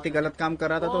 उसका पति गलत काम कर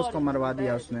रहा था तो उसको मरवा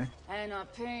दिया उसने.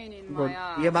 गुड.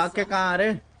 ये भाग के कहाँ आ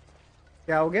रहे?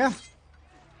 क्या हो गया?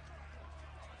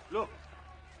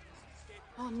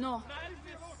 Oh no.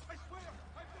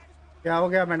 क्या हो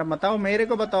गया मैडम? बताओ, मेरे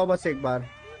को बताओ बस एक बार.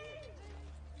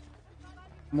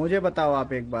 मुझे बताओ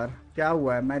आप एक बार, क्या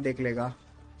हुआ है? मैं देख लेगा.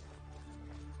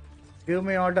 Give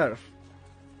me order.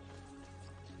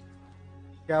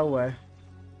 क्या हुआ है?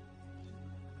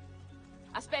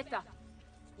 Aspetta.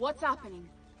 What's happening?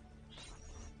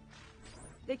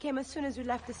 They came as soon as we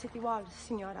left the city walls,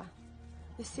 Signora.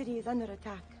 The city is under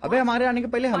attack. अबे हमारे आने के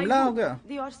पहले हमला हो गया.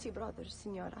 The Orsi brothers,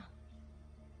 Signora.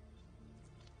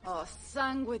 Oh,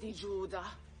 sangue di Giuda.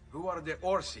 Who are the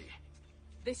Orsi?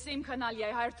 The same canaglia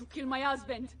I hired to kill my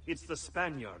husband. It's the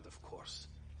Spaniard, of course.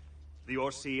 The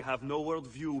Orsi have no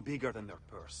worldview bigger than their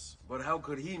purse. But how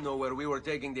could he know where we were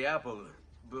taking the apple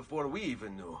before we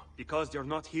even knew? Because they're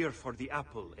not here for the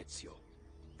apple, Ezio.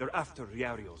 They're after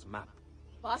Riario's map.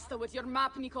 Basta with your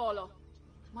map, Niccolo.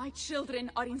 My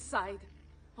children are inside.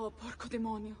 Oh, porco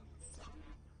demonio.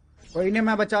 कोई नहीं,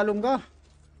 मैं बचा लूंगा.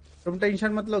 तुम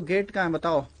tension मत लो. Gate कहाँ है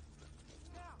बताओ,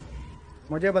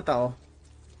 मुझे बताओ.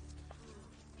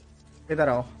 इधर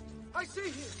आओ.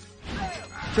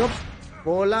 चुप.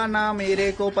 बोला ना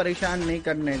मेरे को परेशान नहीं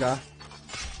करने का.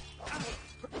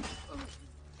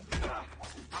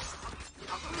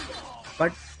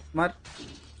 बट मर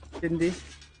चिंदी.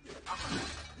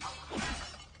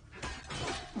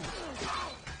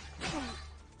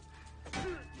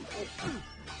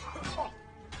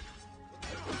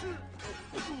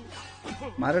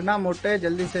 मरना मोटे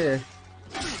जल्दी से.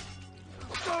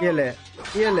 ये ले,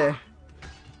 ये ले.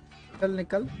 चल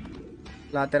निकल.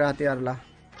 ला तेरा हथियार ला.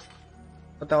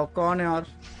 बताओ कौन है और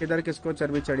किधर किसको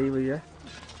चर्बी चढ़ी हुई है.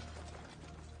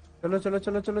 चलो चलो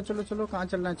चलो चलो चलो चलो. कहाँ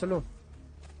चलना है? चलो,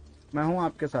 मैं हूँ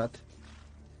आपके साथ.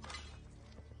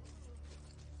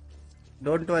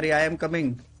 Don't worry, I am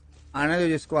coming. आने दो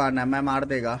जिसको आना है, मैं मार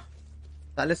देगा.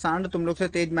 साले सांड, तुम लोग से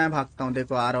तेज मैं भागता हूँ.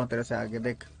 देखो आ रहा हूँ तेरे से आगे.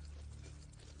 देख,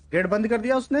 गेट बंद कर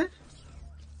दिया उसने.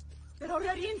 They're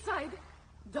already inside.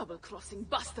 Double-crossing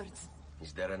bastards.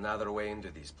 Is there another way into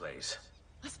this place?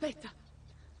 Aspetta.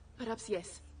 Perhaps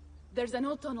yes. There's an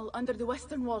old tunnel under the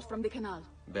western wall from the canal.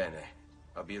 Bene.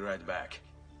 I'll be right back.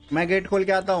 मैं gate खोल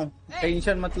के आता हूँ.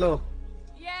 Tension मत लो.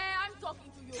 Yeah, I'm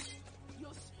talking to you. You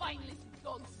spineless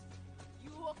dogs.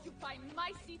 You occupy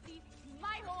my city,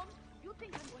 my home. You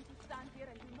think I'm going to stand here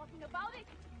and do nothing about it?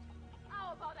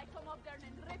 How about I come up there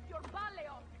and rip your ballet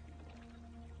off?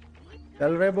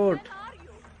 चल रे boat.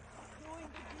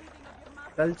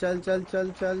 चल चल चल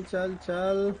चल चल चल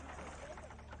चल.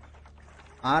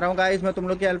 आ रहा हूँ गाइस, मैं तुम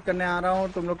लोग की हेल्प करने आ रहा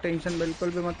हूँ. तुम लोग टेंशन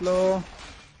बिल्कुल भी मत लो.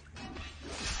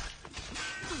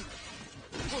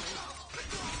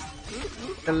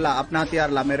 चल ला अपना हथियार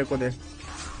ला, मेरे को दे.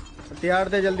 हथियार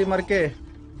दे जल्दी. मर के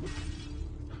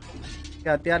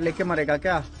क्या हथियार लेके मरेगा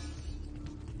क्या?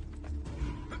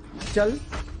 चल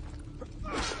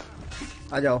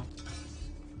आ जाओ.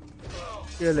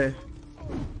 ये ले,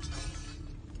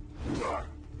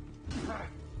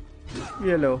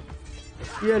 ये लो,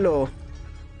 ये लो,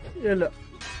 ये लो.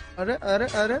 अरे अरे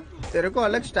अरे, तेरे को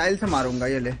अलग स्टाइल से मारूंगा.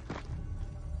 ये ले.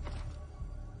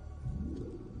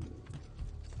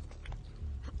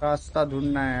 रास्ता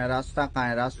ढूंढना है. रास्ता कहाँ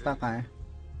है? रास्ता कहाँ है?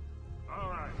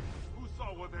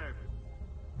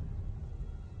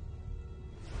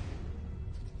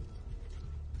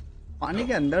 पानी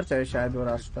के अंदर से है शायद वो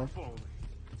रास्ता.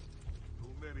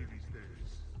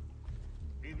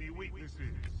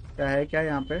 क्या है क्या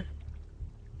यहाँ पे?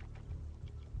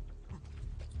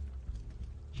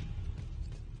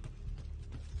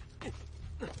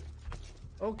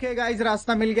 ओके गाइस,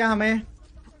 रास्ता मिल गया हमें.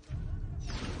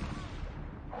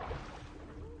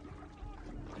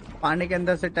 पानी के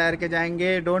अंदर से तैर के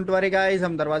जाएंगे. डोंट वरी गाइस,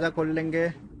 हम दरवाजा खोल लेंगे.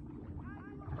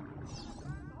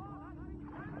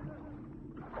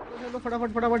 चलो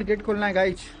फटाफट फटाफट गेट खोलना है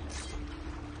गाइस.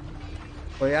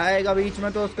 कोई आएगा बीच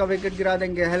में तो उसका विकेट गिरा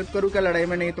देंगे. हेल्प करूँ क्या लड़ाई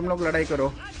में? नहीं, तुम लोग लड़ाई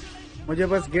करो, मुझे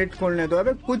बस गेट खोलने दो.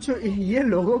 अबे कुछ ये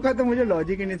लोगों का तो मुझे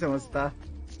लॉजिक ही नहीं समझता.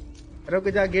 रुक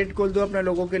जा, गेट खोल दो अपने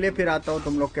लोगों के लिए, फिर आता हूँ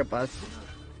तुम लोग के पास.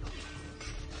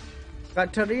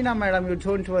 Katarina, madam, you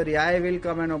don't worry. I will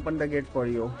come and open the gate for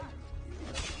you.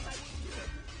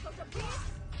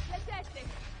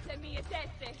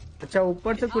 अच्छा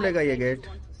ऊपर से खुलेगा ये gate.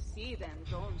 See them,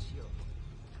 don't you?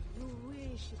 You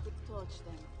wish you could touch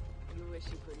them. You wish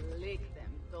you could lick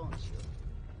them, don't you?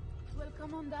 Well,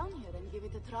 come on down here and give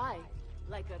it a try,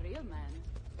 like a real man.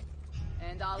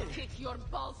 And I'll kick your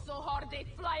balls so hard they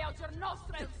fly out your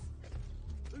nostrils.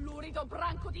 Lurido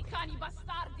branco di cani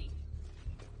bastardi.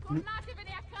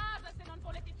 Tornatevene a casa se non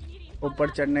volete finire in ऊपर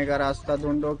चढ़ने का रास्ता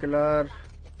ढूंढो killer.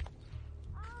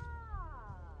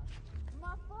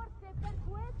 Ma forse è per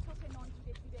questo che non ci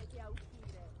decidete a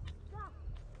uscire. Già,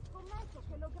 scommetto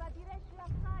che lo gradireste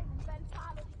assai un bel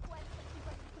palo di questo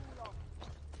culo.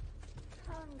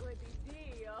 Sangue di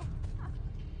Dio.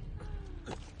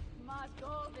 Ma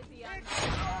dove ti hanno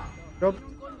चुप. in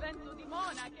un convento di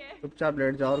monache? चुपचाप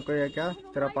late जाओ. और कोई है क्या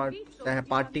तेरा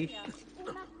party?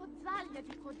 Una cozzaglia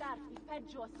di codardi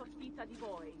peggio assortita di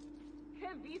voi. Che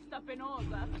vista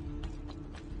penosa.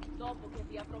 Dopo che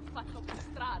vi avrò fatto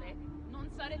frustrare, non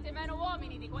sarete meno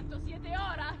uomini di quanto siete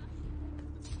ora.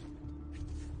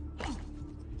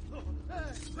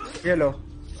 ये लो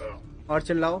और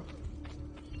चिल्लाओ.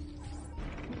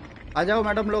 आ जाओ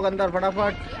मैडम लोग अंदर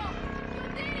फटाफट.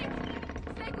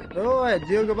 ओ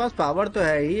एचजीओ के पास पावर तो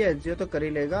है ही. एचजीओ तो कर ही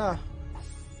लेगा.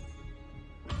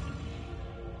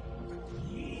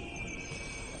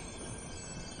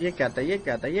 ये क्या था? ये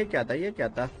क्या था? ये क्या था? ये क्या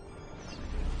था?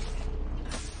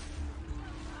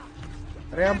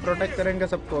 अरे हम प्रोटेक्ट करेंगे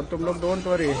सबको. तुम लोग डोंट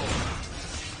वरी.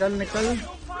 चल निकल.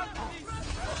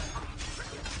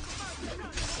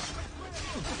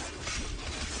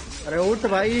 अरे उठ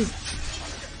भाई.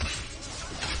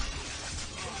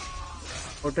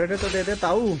 उठने तो दे दे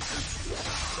ताऊ.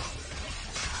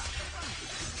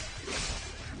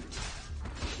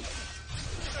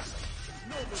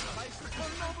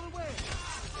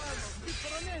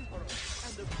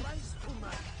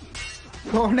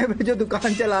 कोने पे जो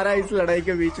दुकान चला रहा है इस लड़ाई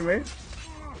के बीच में.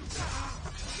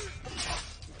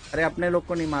 अरे अपने लोग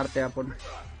को नहीं मारते अपन.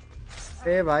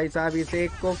 ए भाई साहब इस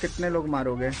एक को कितने लोग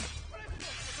मारोगे?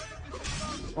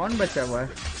 कौन बचा हुआ है?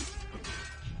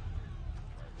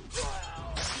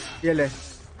 ये ले.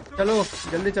 चलो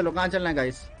जल्दी चलो. कहाँ चलना है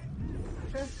गाइस?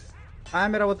 कहाँ है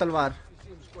मेरा वो तलवार?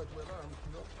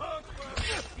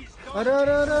 अरे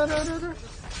अरे अरे अरे अरे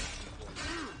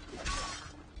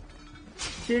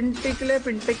चिंटिकले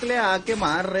पिंटिकले आके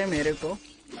मार रहे मेरे को.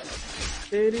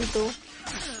 तेरी तो.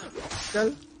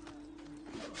 चल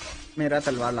मेरा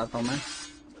तलवार लाता हूँ मैं.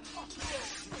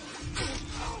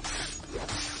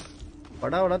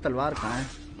 बड़ा बड़ा तलवार कहाँ है?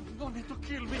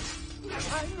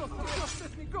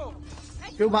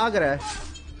 क्यों भाग रहा है?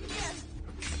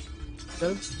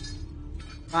 चल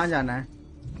कहाँ जाना है?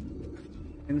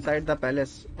 Inside the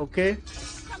palace. ओके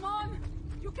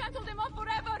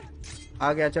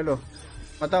आ गया. चलो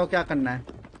बताओ क्या करना है.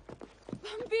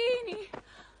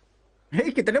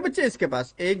 कितने बच्चे इसके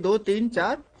पास? 1 2 3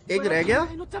 4. एक रह गया.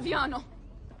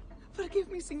 Forgive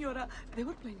me, Signora. They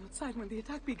were playing outside when the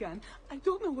attack began. I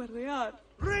don't know where they are.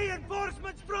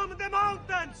 Reinforcements from the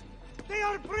mountains! They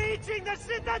are breaching the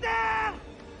citadel!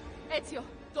 Ezio,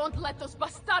 don't let those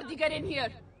bastardi get in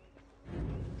here.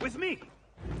 With me.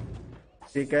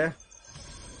 ठीक है.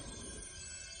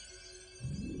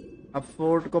 अब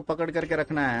fort को पकड़ करके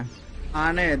रखना है.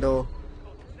 आने दो.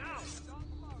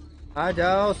 आ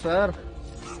जाओ सर.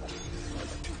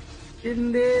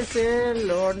 हिंदी से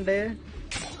लौंडे.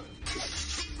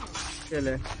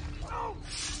 चले.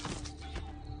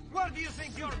 Where do you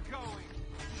think you're going?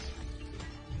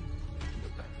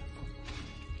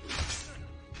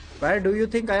 Where do you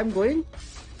think I am going?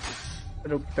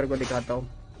 रुक तेरे को दिखाता हूँ.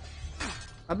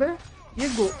 अबे ये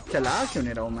चला क्यों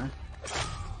नहीं रहा हूँ मैं?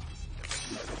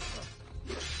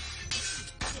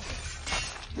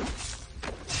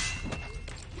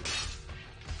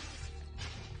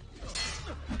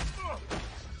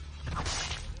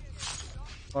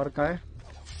 और क्या है?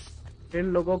 इन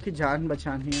लोगों की जान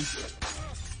बचानी है.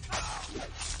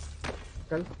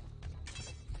 चल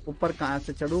ऊपर कहाँ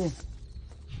से चढ़ूं?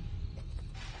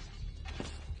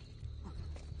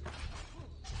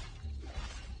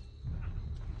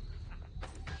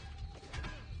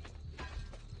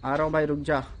 आ रहा हूँ भाई. रुक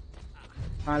जा.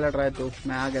 कहाँ लड़ रहा है तू?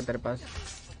 मैं आ गया तेरे पास.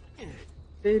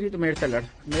 तेरी तो मेरे से लड़.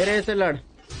 मेरे से लड़.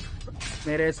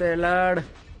 मेरे से लड़.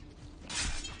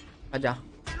 आजा.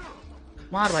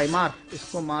 मार भाई मार.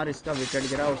 इसको मार. इसका विकेट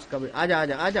गिरा. उसका भी. आजा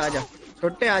आजा आजा आजा.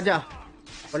 छोटे आजा.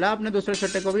 बोला अपने दूसरे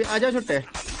छोटे को भी. आजा छोटे.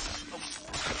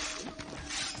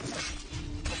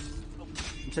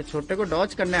 अच्छा छोटे को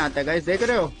डॉज करने आता है गाइस. देख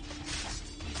रहे हो?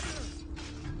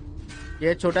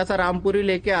 ये छोटा सा रामपुरी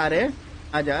लेके आ रहे.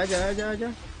 आजा आजा आजा आजा।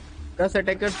 10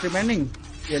 अटैकर्स रिमेनिंग।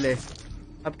 ये ले,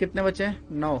 अब कितने बचे हैं?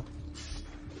 9।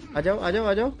 आ जाओ आ जाओ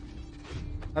आ जाओ।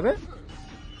 अबे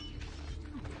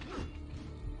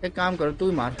एक काम करो,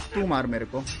 तू मार मेरे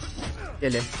को। ये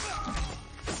ले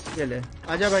ये ले,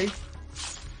 आजा भाई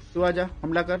तू आजा,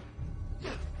 हमला कर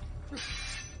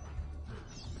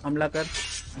हमला कर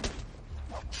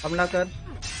हमला कर।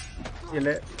 ये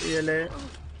ले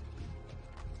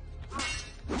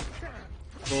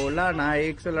बोला ना,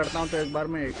 एक से लड़ता हूँ तो एक बार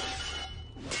में एक।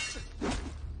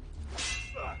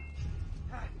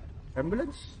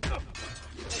 एम्बुलेंस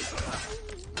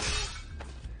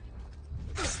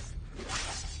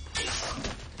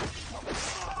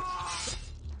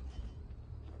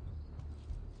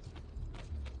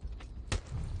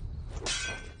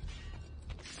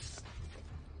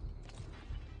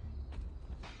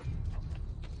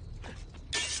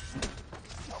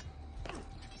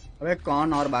अबे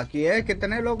कौन और बाकी है?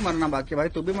 कितने लोग मरना बाकी? भाई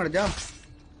तू भी मर जा।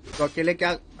 तो अकेले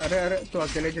क्या? अरे अरे तो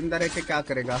अकेले जिंदा रह के क्या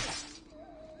करेगा?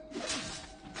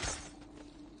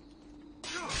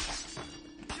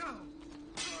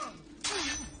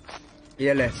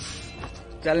 ये ले,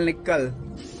 चल निकल।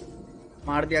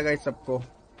 मार दिया गया सबको।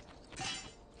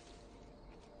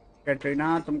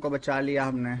 कैटरीना तुमको बचा लिया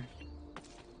हमने।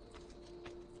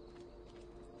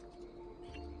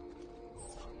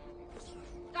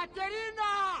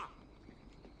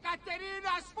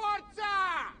 Caterina Sforza!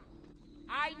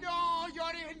 I know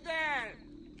you're in there!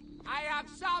 I have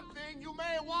something you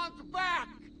may want back!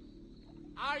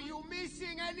 Are you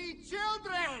missing any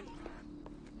children?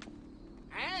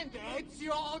 And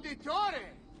Ezio Auditore!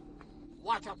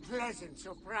 What a pleasant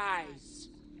surprise!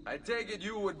 I take it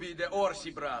you would be the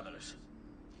Orsi brothers.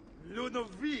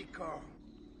 Ludovico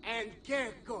and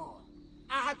Gecko,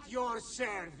 at your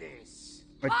service!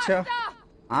 अच्छा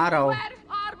आ रहा हूँ। Where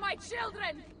are my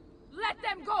children? Let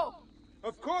them go!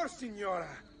 Of course, Signora.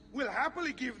 We'll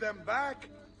happily give them back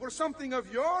for something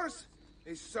of yours.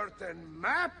 A certain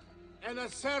map. And a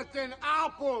certain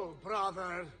apple,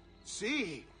 brother.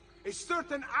 See, a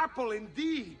certain apple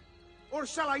indeed. Or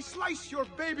shall I slice your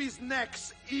baby's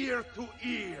necks ear to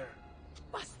ear?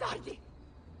 Bastardi!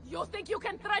 You think you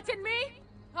can threaten me?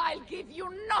 I'll give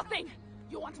you nothing!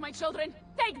 You want my children?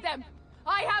 Take them!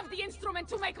 I have the instrument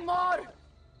to make more!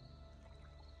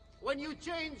 When you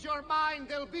change your mind,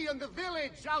 they'll be in the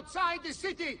village outside the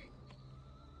city.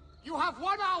 You have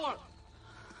 1 hour.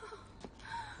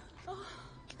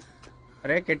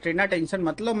 अरे Katrina tension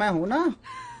मत लो, मैं हूं ना,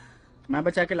 मैं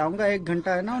बचा के लाऊंगा। 1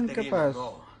 घंटा है ना उनके पास।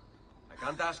 I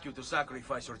can't ask you to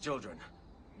sacrifice your children.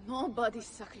 Nobody's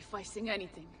sacrificing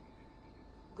anything.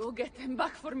 Go get them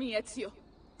back for me, Ezio.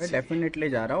 मैं डेफिनेटली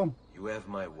जा रहा हूँ। You have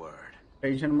my word.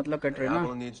 Tension मतलब Katrina. The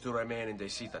apple needs to remain in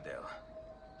the citadel.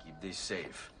 Keep this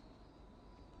safe.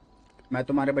 मैं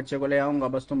तुम्हारे बच्चे को ले आऊंगा,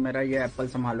 बस तुम मेरा ये एप्पल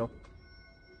संभालो।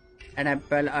 An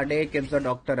apple a day keeps the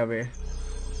doctor away.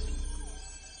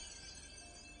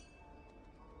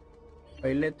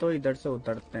 पहले तो इधर से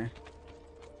उतरते हैं।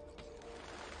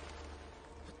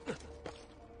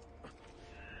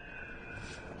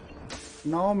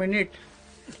 नौ मिनट।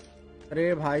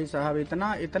 अरे भाई साहब,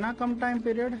 इतना कम टाइम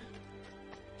पीरियड,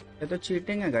 ये तो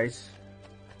चीटिंग है गाइस।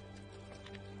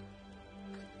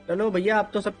 चलो भैया, अब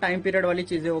तो सब टाइम पीरियड वाली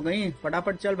चीजें हो गई।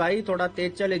 फटाफट चल भाई, थोड़ा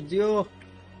तेज चल जियो।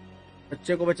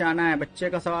 बच्चे को बचाना है, बच्चे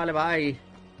का सवाल है भाई।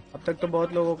 अब तक तो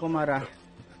बहुत लोगों को मारा है,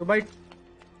 तो भाई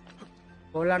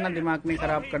बोला ना दिमाग नहीं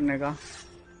खराब करने का।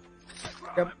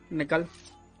 जब निकल,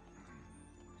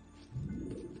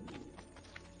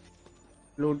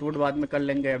 लूट वूट बाद में कर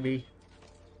लेंगे, अभी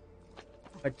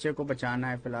बच्चे को बचाना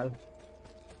है फिलहाल।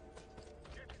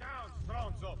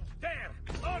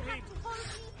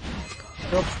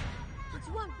 It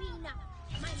won't be enough.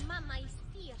 My mama is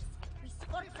fierce. We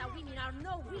Sforza women are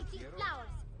no pretty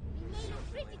flowers. We may look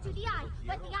pretty to the eye,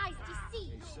 but the eyes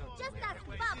deceive. Just ask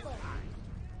Babbo.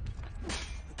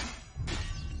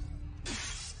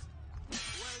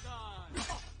 Well done.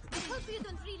 I hope you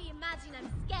don't really imagine I'm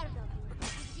scared of you.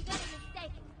 You'd be very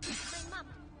mistaken. My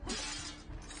mama.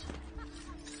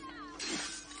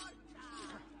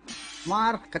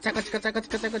 मार, कचा कच कचा कच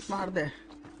कचा कच मार दे,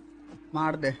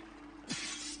 मार दे।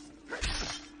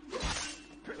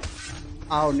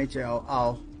 आओ नीचे आओ,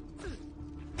 आओ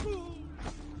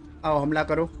आओ, हमला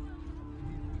करो,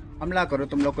 हमला करो।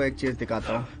 तुम लोग को एक चीज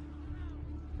दिखाता हूँ।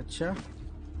 अच्छा,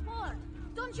 More.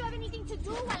 Don't you have anything to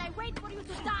do while I wait for you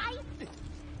to die?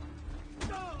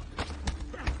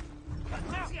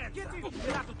 Get in.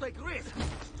 You have to take risks.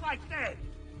 Strike dead.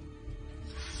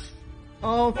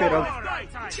 ओ फिर अब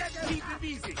Keep it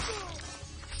easy.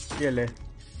 ये ले,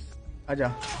 आजा।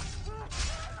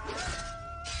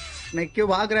 नहीं क्यों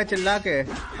भाग रहा है चिल्ला के?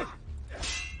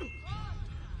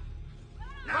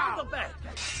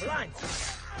 Blind.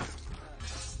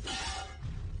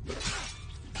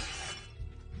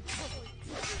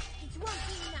 It won't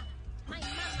be enough. My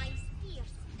mama is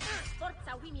fierce.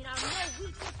 Sforza women are no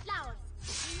wilted flowers.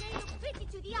 We may look pretty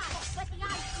to the eye, but the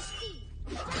eyes deceive.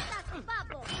 Just ask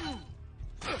Babo.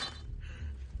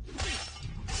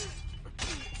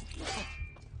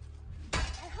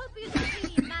 I hope you don't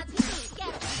really imagine me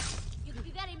scared. You'd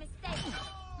be very mistaken.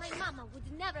 My mama would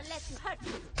never let you hurt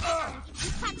me. And if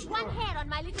you touch one hair on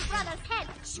my little brother's head,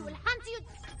 she will hunt you.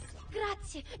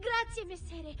 Grazie, grazie,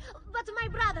 messere. But my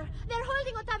brother, they're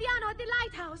holding Ottaviano at the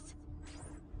lighthouse.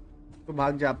 तो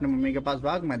भाग जा अपने mummy के पास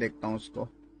भाग, मैं देखता हूँ उसको।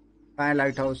 कहाँ है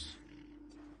लाइट हाउस?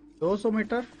 200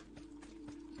 मीटर।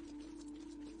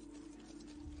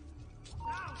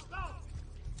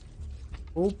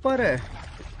 ऊपर है।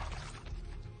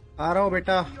 आ रहा हूँ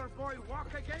बेटा।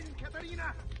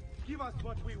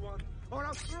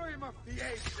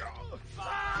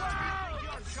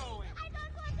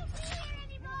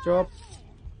 चुप।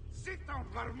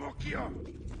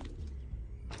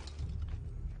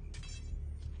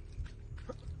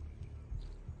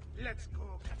 Let's go,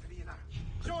 Katerina.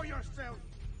 Show yourself.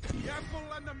 The apple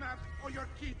on the map, or your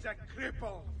kid's a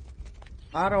cripple.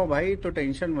 आ रहा हूँ भाई, तो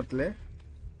टेंशन मत ले।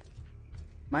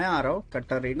 मैं आ रहा हूँ।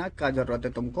 कटरीना का जरूरत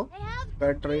है तुमको?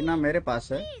 कटरीना मेरे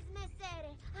पास है।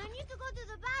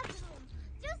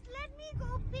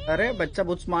 अरे बच्चा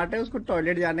बहुत स्मार्ट है, उसको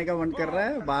टॉयलेट जाने का मन कर रहा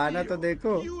है। बहाना तो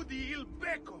देखो।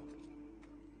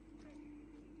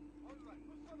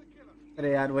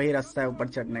 अरे यार वही रास्ता है ऊपर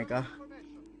चढ़ने का।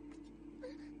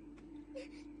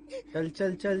 चल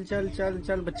चल चल चल चल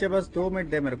चल बच्चे, बस 2 मिनट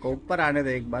दे मेरे को, ऊपर आने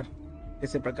दे एक बार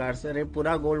इसी प्रकार से। अरे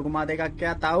पूरा गोल घुमा देगा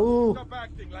क्या ताऊ?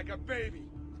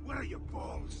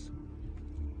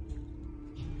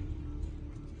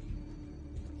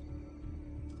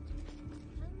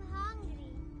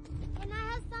 Can I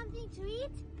have something to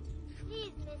eat?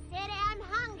 Please, Messere, I'm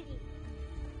hungry.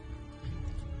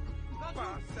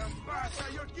 Basta,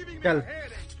 you're giving me Chal. a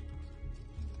headache.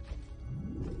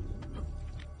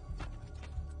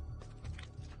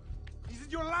 This is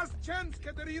your last chance,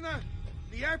 Katerina.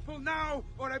 The apple now,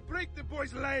 or I break the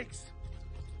boy's legs.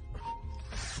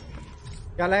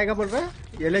 क्या लाएगा बोल रहा है?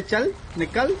 ये ले चल,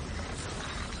 निकल।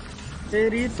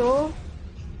 तेरी तो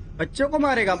बच्चों को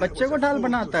मारेगा, बच्चे को ढाल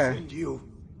बनाता है।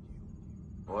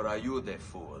 Or are you the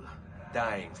fool,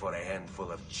 dying for a handful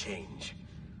of change?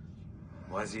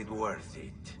 Was it worth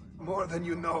it? More than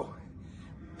you know.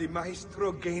 The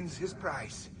maestro gains his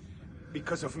prize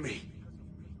because of me.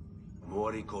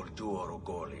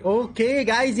 Okay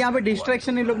guys, यहाँ पे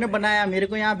डिस्ट्रैक्शन इन लोग ने बनाया, मेरे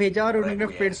को यहाँ भेजा और उन्होंने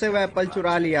फिर से वो एप्पल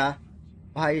चुरा लिया।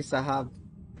 भाई साहब,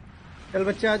 चल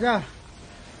बच्चे आजा।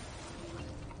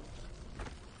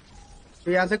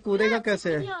 तो यहाँ से कूदेगा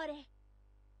कैसे?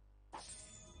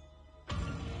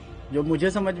 जो मुझे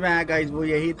समझ में आया गाइस वो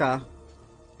यही था,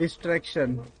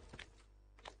 डिस्ट्रैक्शन।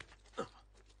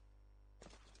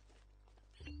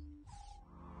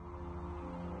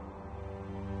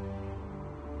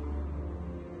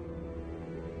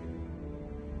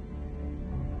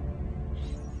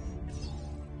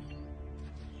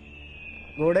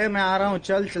 घोड़े में आ रहा हूँ,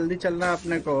 चल जल्दी चलना है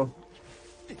अपने को।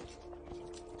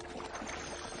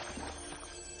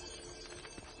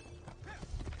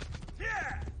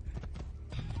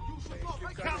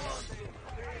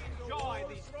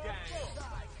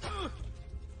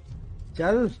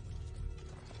 चल,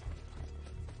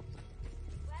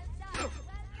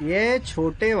 ये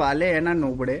छोटे वाले है ना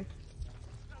नोबड़े,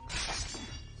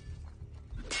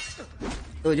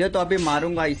 तुझे तो अभी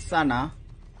मारूंगा हिस्सा ना,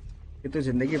 ये तो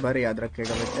जिंदगी भर याद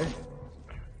रखेगा बेटे।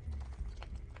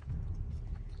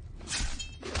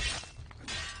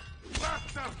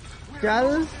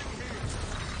 चल,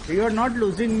 you are not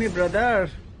losing me brother.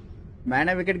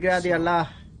 मैंने विकेट गिरा दिया। अल्लाह,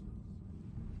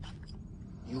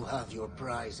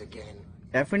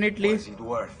 डेफिनेटली।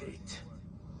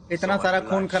 इतना सारा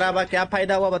खून खराबा, क्या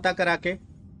फायदा हुआ बता कर आके?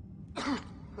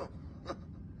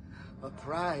 A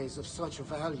prize of such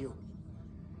value.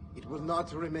 It will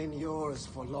not remain yours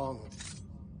for long.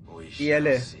 ये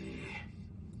ले,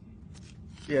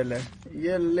 ये ले,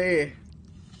 ये ले।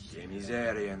 Che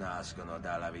miserie nascono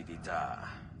dall'avidità.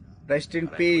 Rest in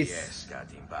peace.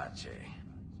 Requiescat in pace.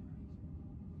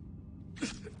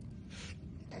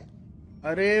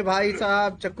 अरे भाई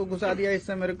साहब, चक्कू घुसा दिया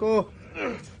इससे मेरे को।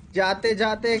 जाते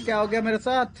जाते क्या हो गया मेरे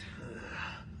साथ?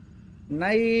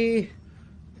 नहीं,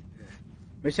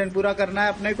 मिशन पूरा करना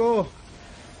है अपने को।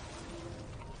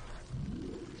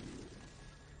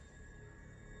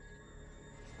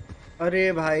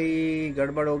 अरे भाई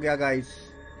गड़बड़ हो गया गाइस,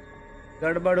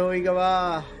 गड़बड़ हो ही गवा।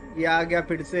 ये आ गया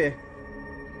फिर से।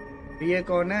 ये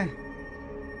कौन है?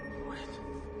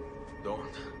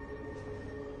 Don't.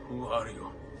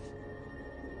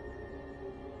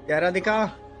 चेहरा दिखा।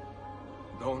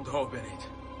 Don't open it.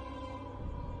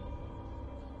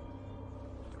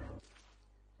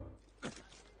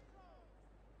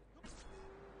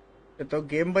 तो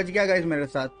गेम बच गया गाइस मेरे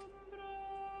साथ।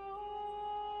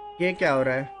 ये क्या हो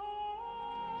रहा है?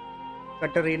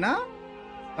 कटरीना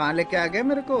कहाँ लेके आ गए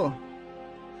मेरे को?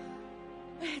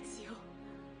 Ezio,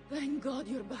 thank God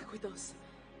you're back with us.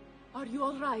 Are you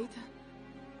all right?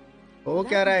 वो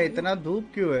क्या रहा है? इतना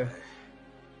धूप क्यों है?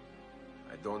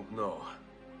 I don't know.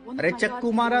 अरे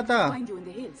चक्कू मारा था। Find you in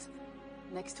the hills,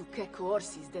 next to Kek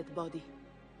Orsi's dead body.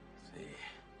 See,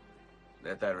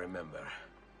 that I remember.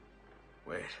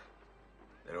 Wait,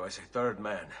 there was a third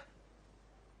man.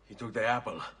 He took the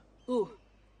apple. Who?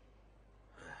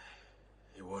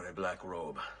 He wore a black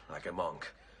robe, like a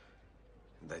monk.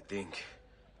 And I think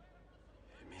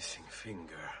a missing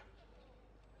finger.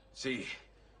 See,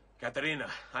 Katerina,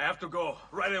 I have to go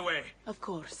right away. Of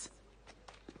course.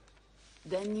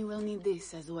 Then you will need this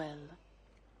as well.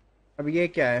 अब ये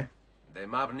क्या है? The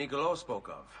map Nicolo spoke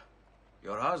of.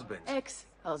 Your husband.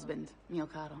 Ex-husband, mio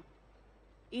caro.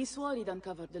 He swore he'd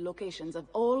uncover the locations of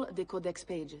all the Codex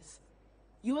pages.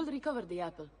 You will recover the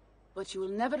apple, but you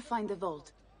will never find the vault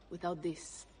without this.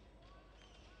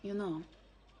 You know,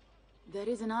 there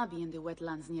is an abbey in the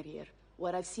wetlands near here,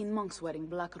 where I've seen monks wearing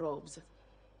black robes.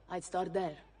 I'd start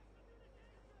there.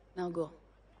 Now go.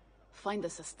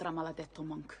 Find us a stramaladetto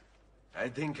monk. I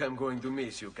think I'm going to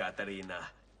miss you, Katerina.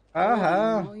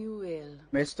 हाँ, you will.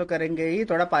 Miss तो करेंगे ही।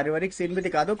 थोड़ा पारिवारिक scene भी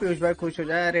दिखा दो, पीयूष भाई खुश हो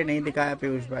जाए। अरे नहीं दिखाया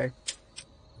पीयूष भाई।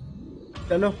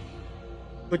 चलो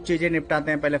कुछ चीजें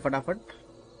निपटाते हैं पहले फटाफट।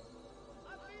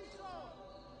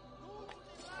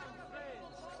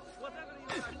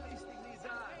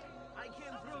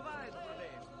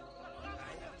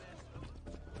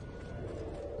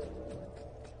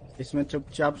 इसमें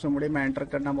चुपचाप सुमड़ी में एंटर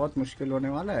करना बहुत मुश्किल होने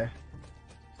वाला है।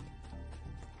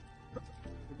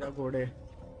 घोड़े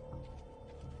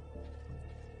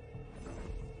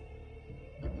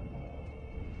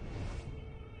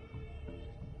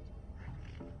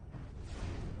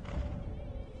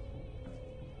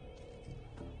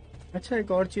अच्छा,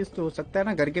 एक और चीज तो हो सकता है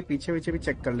ना, घर के पीछे पीछे भी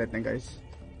चेक कर लेते हैं guys.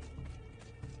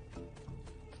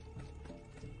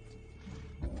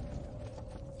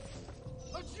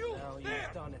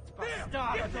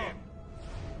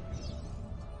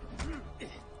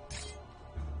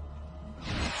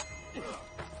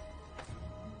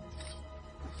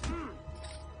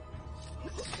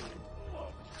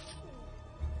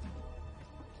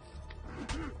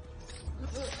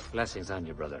 Blessings on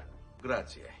you, brother.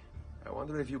 Grazie. I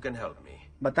wonder if you can help me.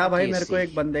 बता भाई, मेरे को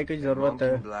एक बंदे की जरूरत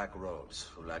है। Black robes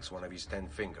who lacks one of his 10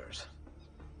 fingers.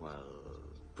 Well,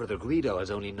 Brother Guido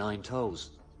has only 9 toes.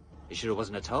 You sure it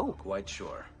wasn't a toe? Quite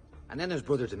sure. And then there's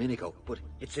Brother Domenico, but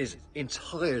it's his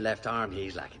entire left arm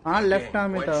he's lacking. हाँ, left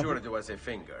arm ही था। Quite sure it was a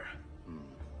finger.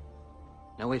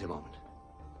 Now wait a moment.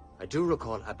 I do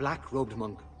recall a black-robed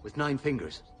monk with 9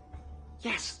 fingers.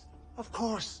 Yes, of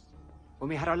course. When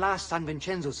we had our last San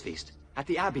Vincenzo's feast at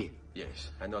the Abbey. Yes,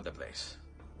 I know the place.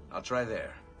 I'll try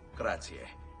there. Grazie.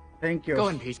 Thank you. Go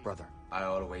in peace, brother. I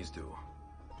always do.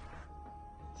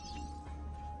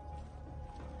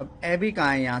 अब AB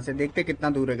कहाँ है? यहाँ से देखते कितना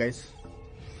दूर है guys.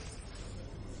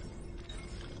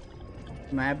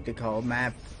 Map दिखाओ,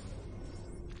 मैप।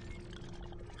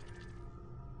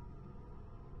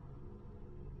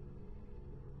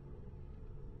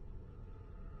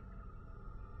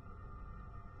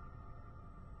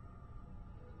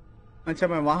 अच्छा,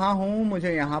 मैं वहां हूँ,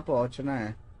 मुझे यहाँ पहुंचना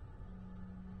है।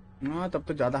 हाँ, तब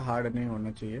तो ज्यादा हार्ड नहीं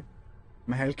होना चाहिए।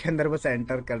 महल के अंदर बस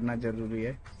एंटर करना जरूरी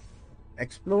है।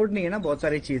 एक्सप्लोर नहीं है ना बहुत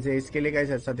सारी चीजें, इसके लिए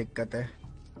कैसे ऐसा दिक्कत है।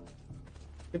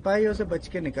 सिपाहियों से बच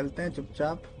के निकलते हैं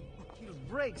चुपचाप।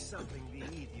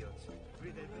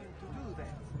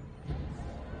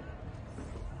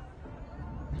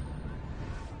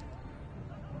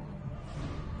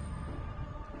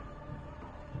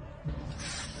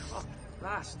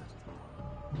 Bastard.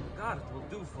 God will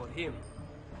do for him.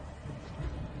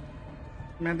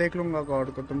 मैं देख लूंगा गॉड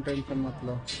को, तुम टेंशन मत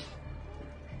लो।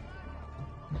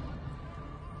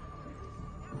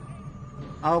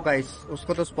 आओ गाइस,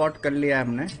 उसको तो स्पॉट कर लिया है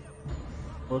हमने,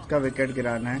 उसका विकेट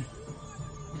गिराना है।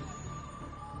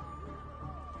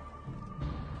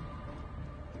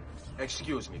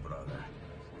 Excuse me, brother.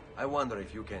 I wonder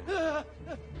if you can...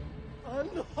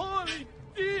 Unholy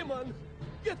demon!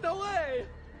 Get away!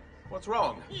 What's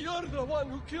wrong? You're the one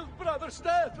who killed Brother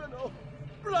Stefano!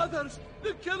 Brothers,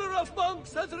 the killer of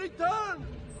monks has returned!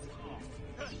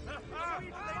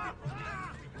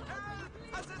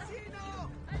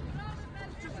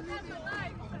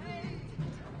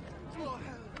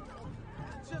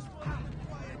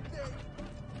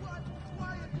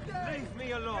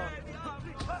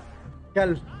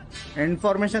 चल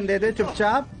इंफॉर्मेशन दे दे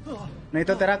चुपचाप, नहीं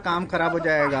तो तेरा काम खराब हो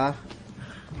जाएगा।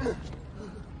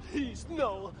 Please,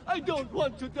 no. I don't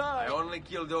want to die. I only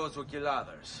kill those who kill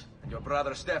others. And your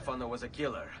brother Stefano was a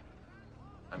killer.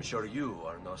 I'm sure you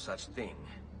are no such thing.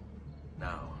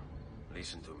 Now,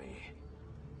 listen to me.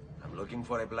 I'm looking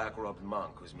for a black-robed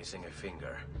monk who's missing a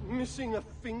finger. Missing a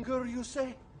finger, you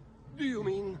say? Do you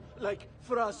mean like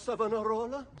Fra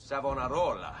Savonarola?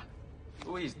 Savonarola?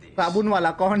 Who is this? साबुन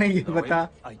वाला कौन है ये बता?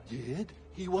 I did.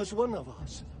 He was one of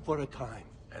us for a time.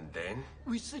 And then?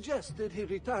 We suggested he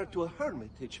retire to a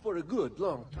hermitage for a good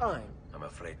long time. I'm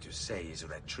afraid to say his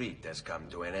retreat has come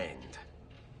to an end.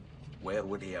 Where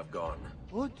would he have gone?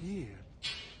 Oh dear.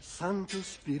 Santo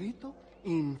Spirito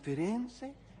in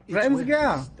Firenze? France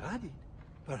गया?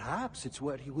 Perhaps it's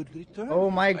where he would return. Oh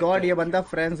my God, ये बंदा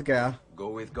France गया। Go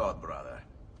with God, brother.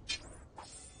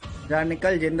 जा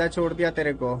निकल, जिंदा छोड़ दिया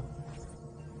तेरे को।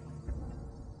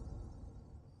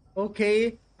 ओके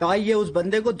तो ये उस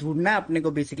बंदे को ढूंढना है अपने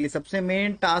को, बेसिकली सबसे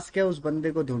मेन टास्क है उस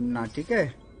बंदे को ढूंढना, ठीक है।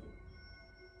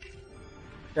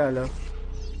 चलो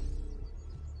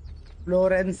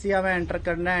फ्लोरेंसिया में एंटर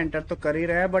करना है, एंटर तो कर ही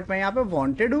रहे हैं, बट मैं यहाँ पे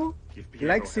वांटेड हूँ,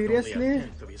 लाइक सीरियसली।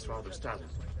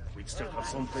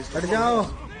 हट जाओ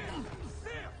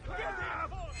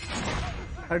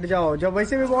हट जाओ, जब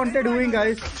वैसे भी वांटेड हुई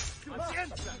गाइस।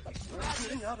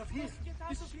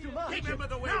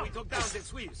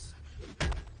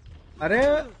 अरे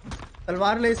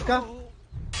तलवार ले इसका,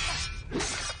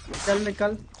 चल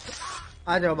निकल,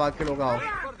 आ जाओ बाकी लोग आओ,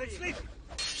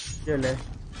 ये ले,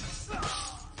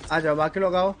 आ जाओ बाकी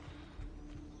लोग आओ,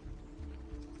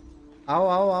 आओ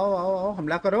आओ आओ आओ आओ,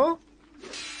 हमला करो।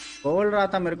 बोल रहा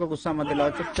था मेरे को गुस्सा मत दिलाओ,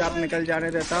 चुपचाप निकल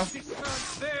जाने देता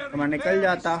तो मैं निकल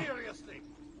जाता।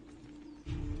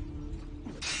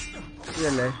 ये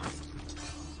ले,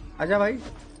 आजा भाई,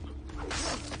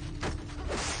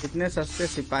 कितने सस्ते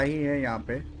सिपाही हैं यहाँ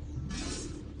पे।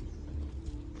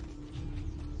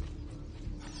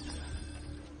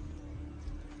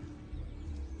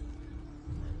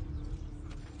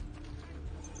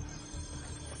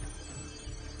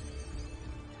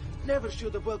 Never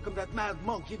should have welcomed that mad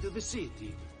monk into the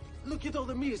city. Look at all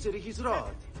the misery he's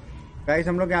wrought. Guys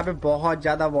हम लोग यहाँ पे बहुत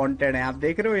ज्यादा वांटेड हैं, आप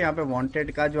देख रहे हो यहाँ पे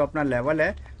वांटेड का जो अपना लेवल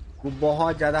है वो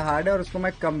बहुत ज्यादा हार्ड है और उसको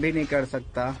मैं कम भी नहीं कर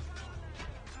सकता।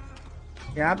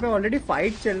 यहाँ पे ऑलरेडी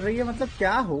फाइट चल रही है, मतलब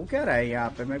क्या हो क्या रहा है यहाँ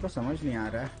पे, मेरे को समझ नहीं आ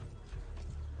रहा है।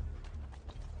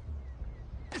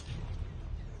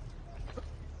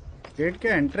 गेट के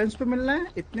एंट्रेंस पे मिलना है,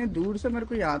 इतने दूर से मेरे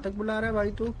को यहाँ तक बुला रहा है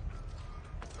भाई तू।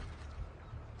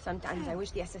 Sometimes I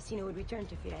wish the assassino would return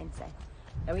to Firenze,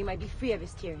 that we might be free of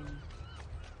his tyranny.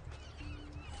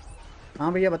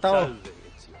 हाँ भैया बताओ।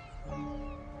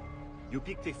 You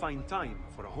picked a fine time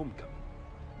for a homecoming.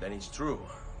 Then it's true.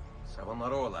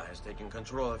 Savonarola has taken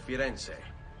control of Firenze.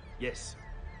 Yes.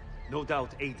 No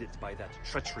doubt aided by that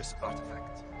treacherous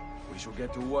artifact. We should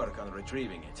get to work on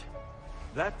retrieving it.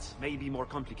 That may be more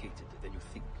complicated than you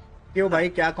think. क्यों भाई,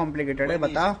 क्या complicated है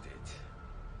बता?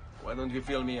 Why don't you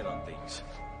fill me in on things?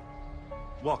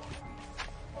 Walk with me.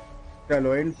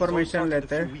 चलो information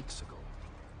लेते हैं। A few weeks ago,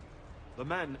 the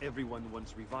man everyone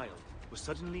once reviled was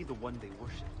suddenly the one they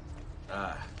worshipped.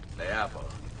 Ah, the apple.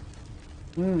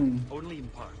 Only in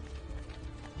part.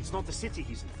 It's not the city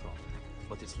he's enthralled,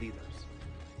 but its leaders.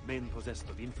 Men possessed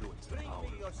of influence and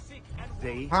power.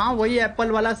 They... हाँ वही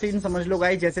Apple वाला scene समझ लो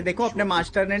guys, जैसे देखो अपने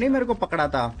master ने नहीं मेरे को पकड़ा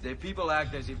था। The people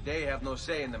act as if they have no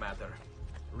say in the matter.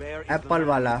 Apple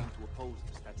वाला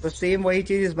तो सेम वही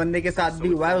चीज इस बंदे के साथ भी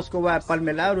हुआ है, उसको वो एप्पल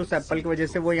मिला और उस एप्पल की वजह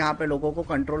से वो यहाँ पे लोगों को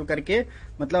कंट्रोल करके,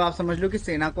 मतलब आप समझ लो कि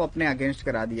सेना को अपने अगेंस्ट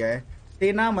करा दिया है।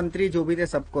 सेना मंत्री जो भी थे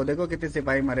सबको, देखो कितने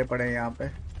सिपाही मरे पड़े हैं यहाँ पे।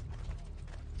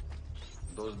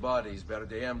 Those bodies bear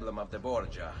the emblem of the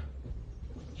Borgia.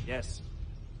 Yes.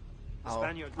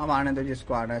 अब आने दो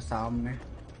जिसको आना है सामने।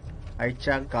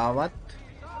 अच्छा गावत,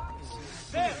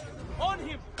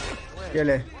 ये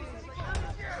ले।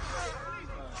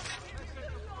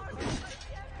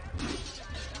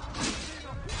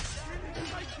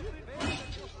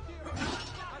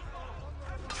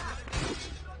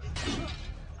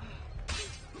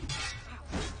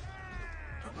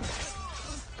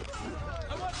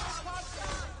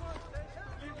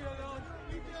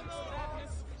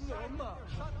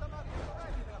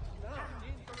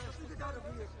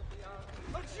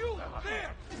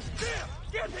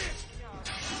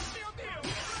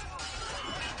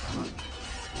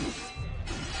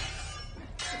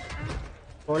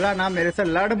 बोला ना मेरे से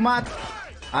लड़ मत।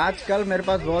 आजकल मेरे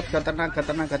पास बहुत खतरनाक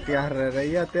खतरनाक हथियार रह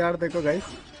रही है। हथियार देखो गाइस,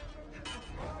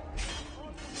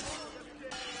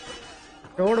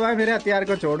 छोड़ भाई मेरे हथियार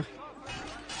को छोड़।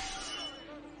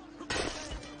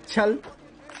 चल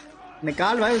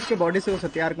निकाल भाई उसके बॉडी से उस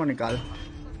हथियार को निकाल।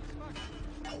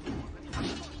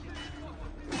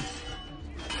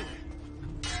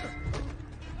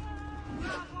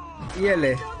 ये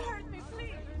ले।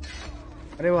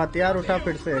 अरे वो हथियार उठा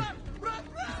फिर से।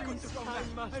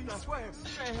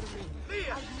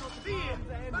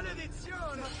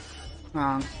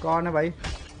 हाँ कौन है भाई?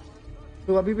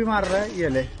 तू अभी भी मार रहा है? ये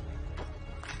ले।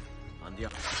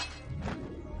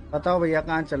 बताओ भैया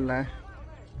कहाँ चल रहा है?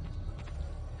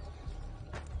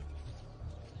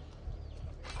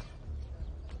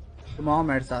 तुम आओ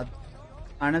मेरे साथ।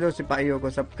 आने दो सिपाहियों को,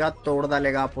 सबका तोड़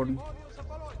डालेगा अपन।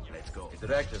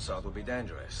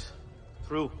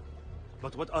 True,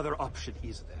 but what other option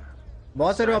is there?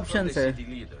 बहुत सारे ऑप्शंस है।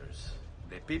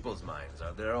 The people's minds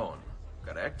are their own,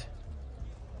 correct?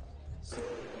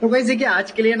 तो गाइस देखिए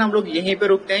आज के लिए ना हम लोग यहीं पे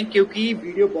रुकते हैं क्योंकि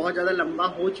वीडियो बहुत ज्यादा लंबा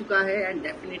हो चुका है एंड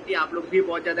डेफिनेटली आप लोग भी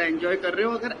बहुत ज्यादा एंजॉय कर रहे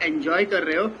हो। अगर एंजॉय कर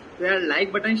रहे हो तो यार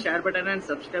like button, share button and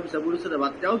subscribe जरूर से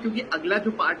दबाते जाओ क्योंकि अगला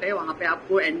जो पार्ट है वहां पे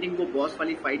आपको एंडिंग वो बॉस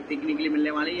वाली फाइट देखने के लिए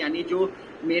मिलने वाली है, यानी जो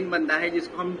मेन बंदा है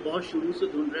जिसको हम बहुत शुरू से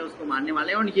ढूंढ रहे हैं उसको मारने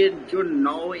वाले हैं। और ये जो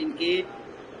 9 इनके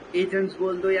एजेंट्स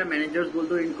बोल दो या मैनेजर्स बोल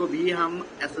दो, इनको भी हम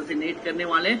असैसिनेट करने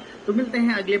वाले हैं। तो मिलते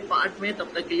हैं अगले पार्ट में,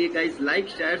 तब तक के लिए guys like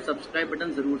share subscribe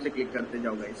button जरूर से क्लिक करते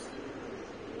जाओ गाइस।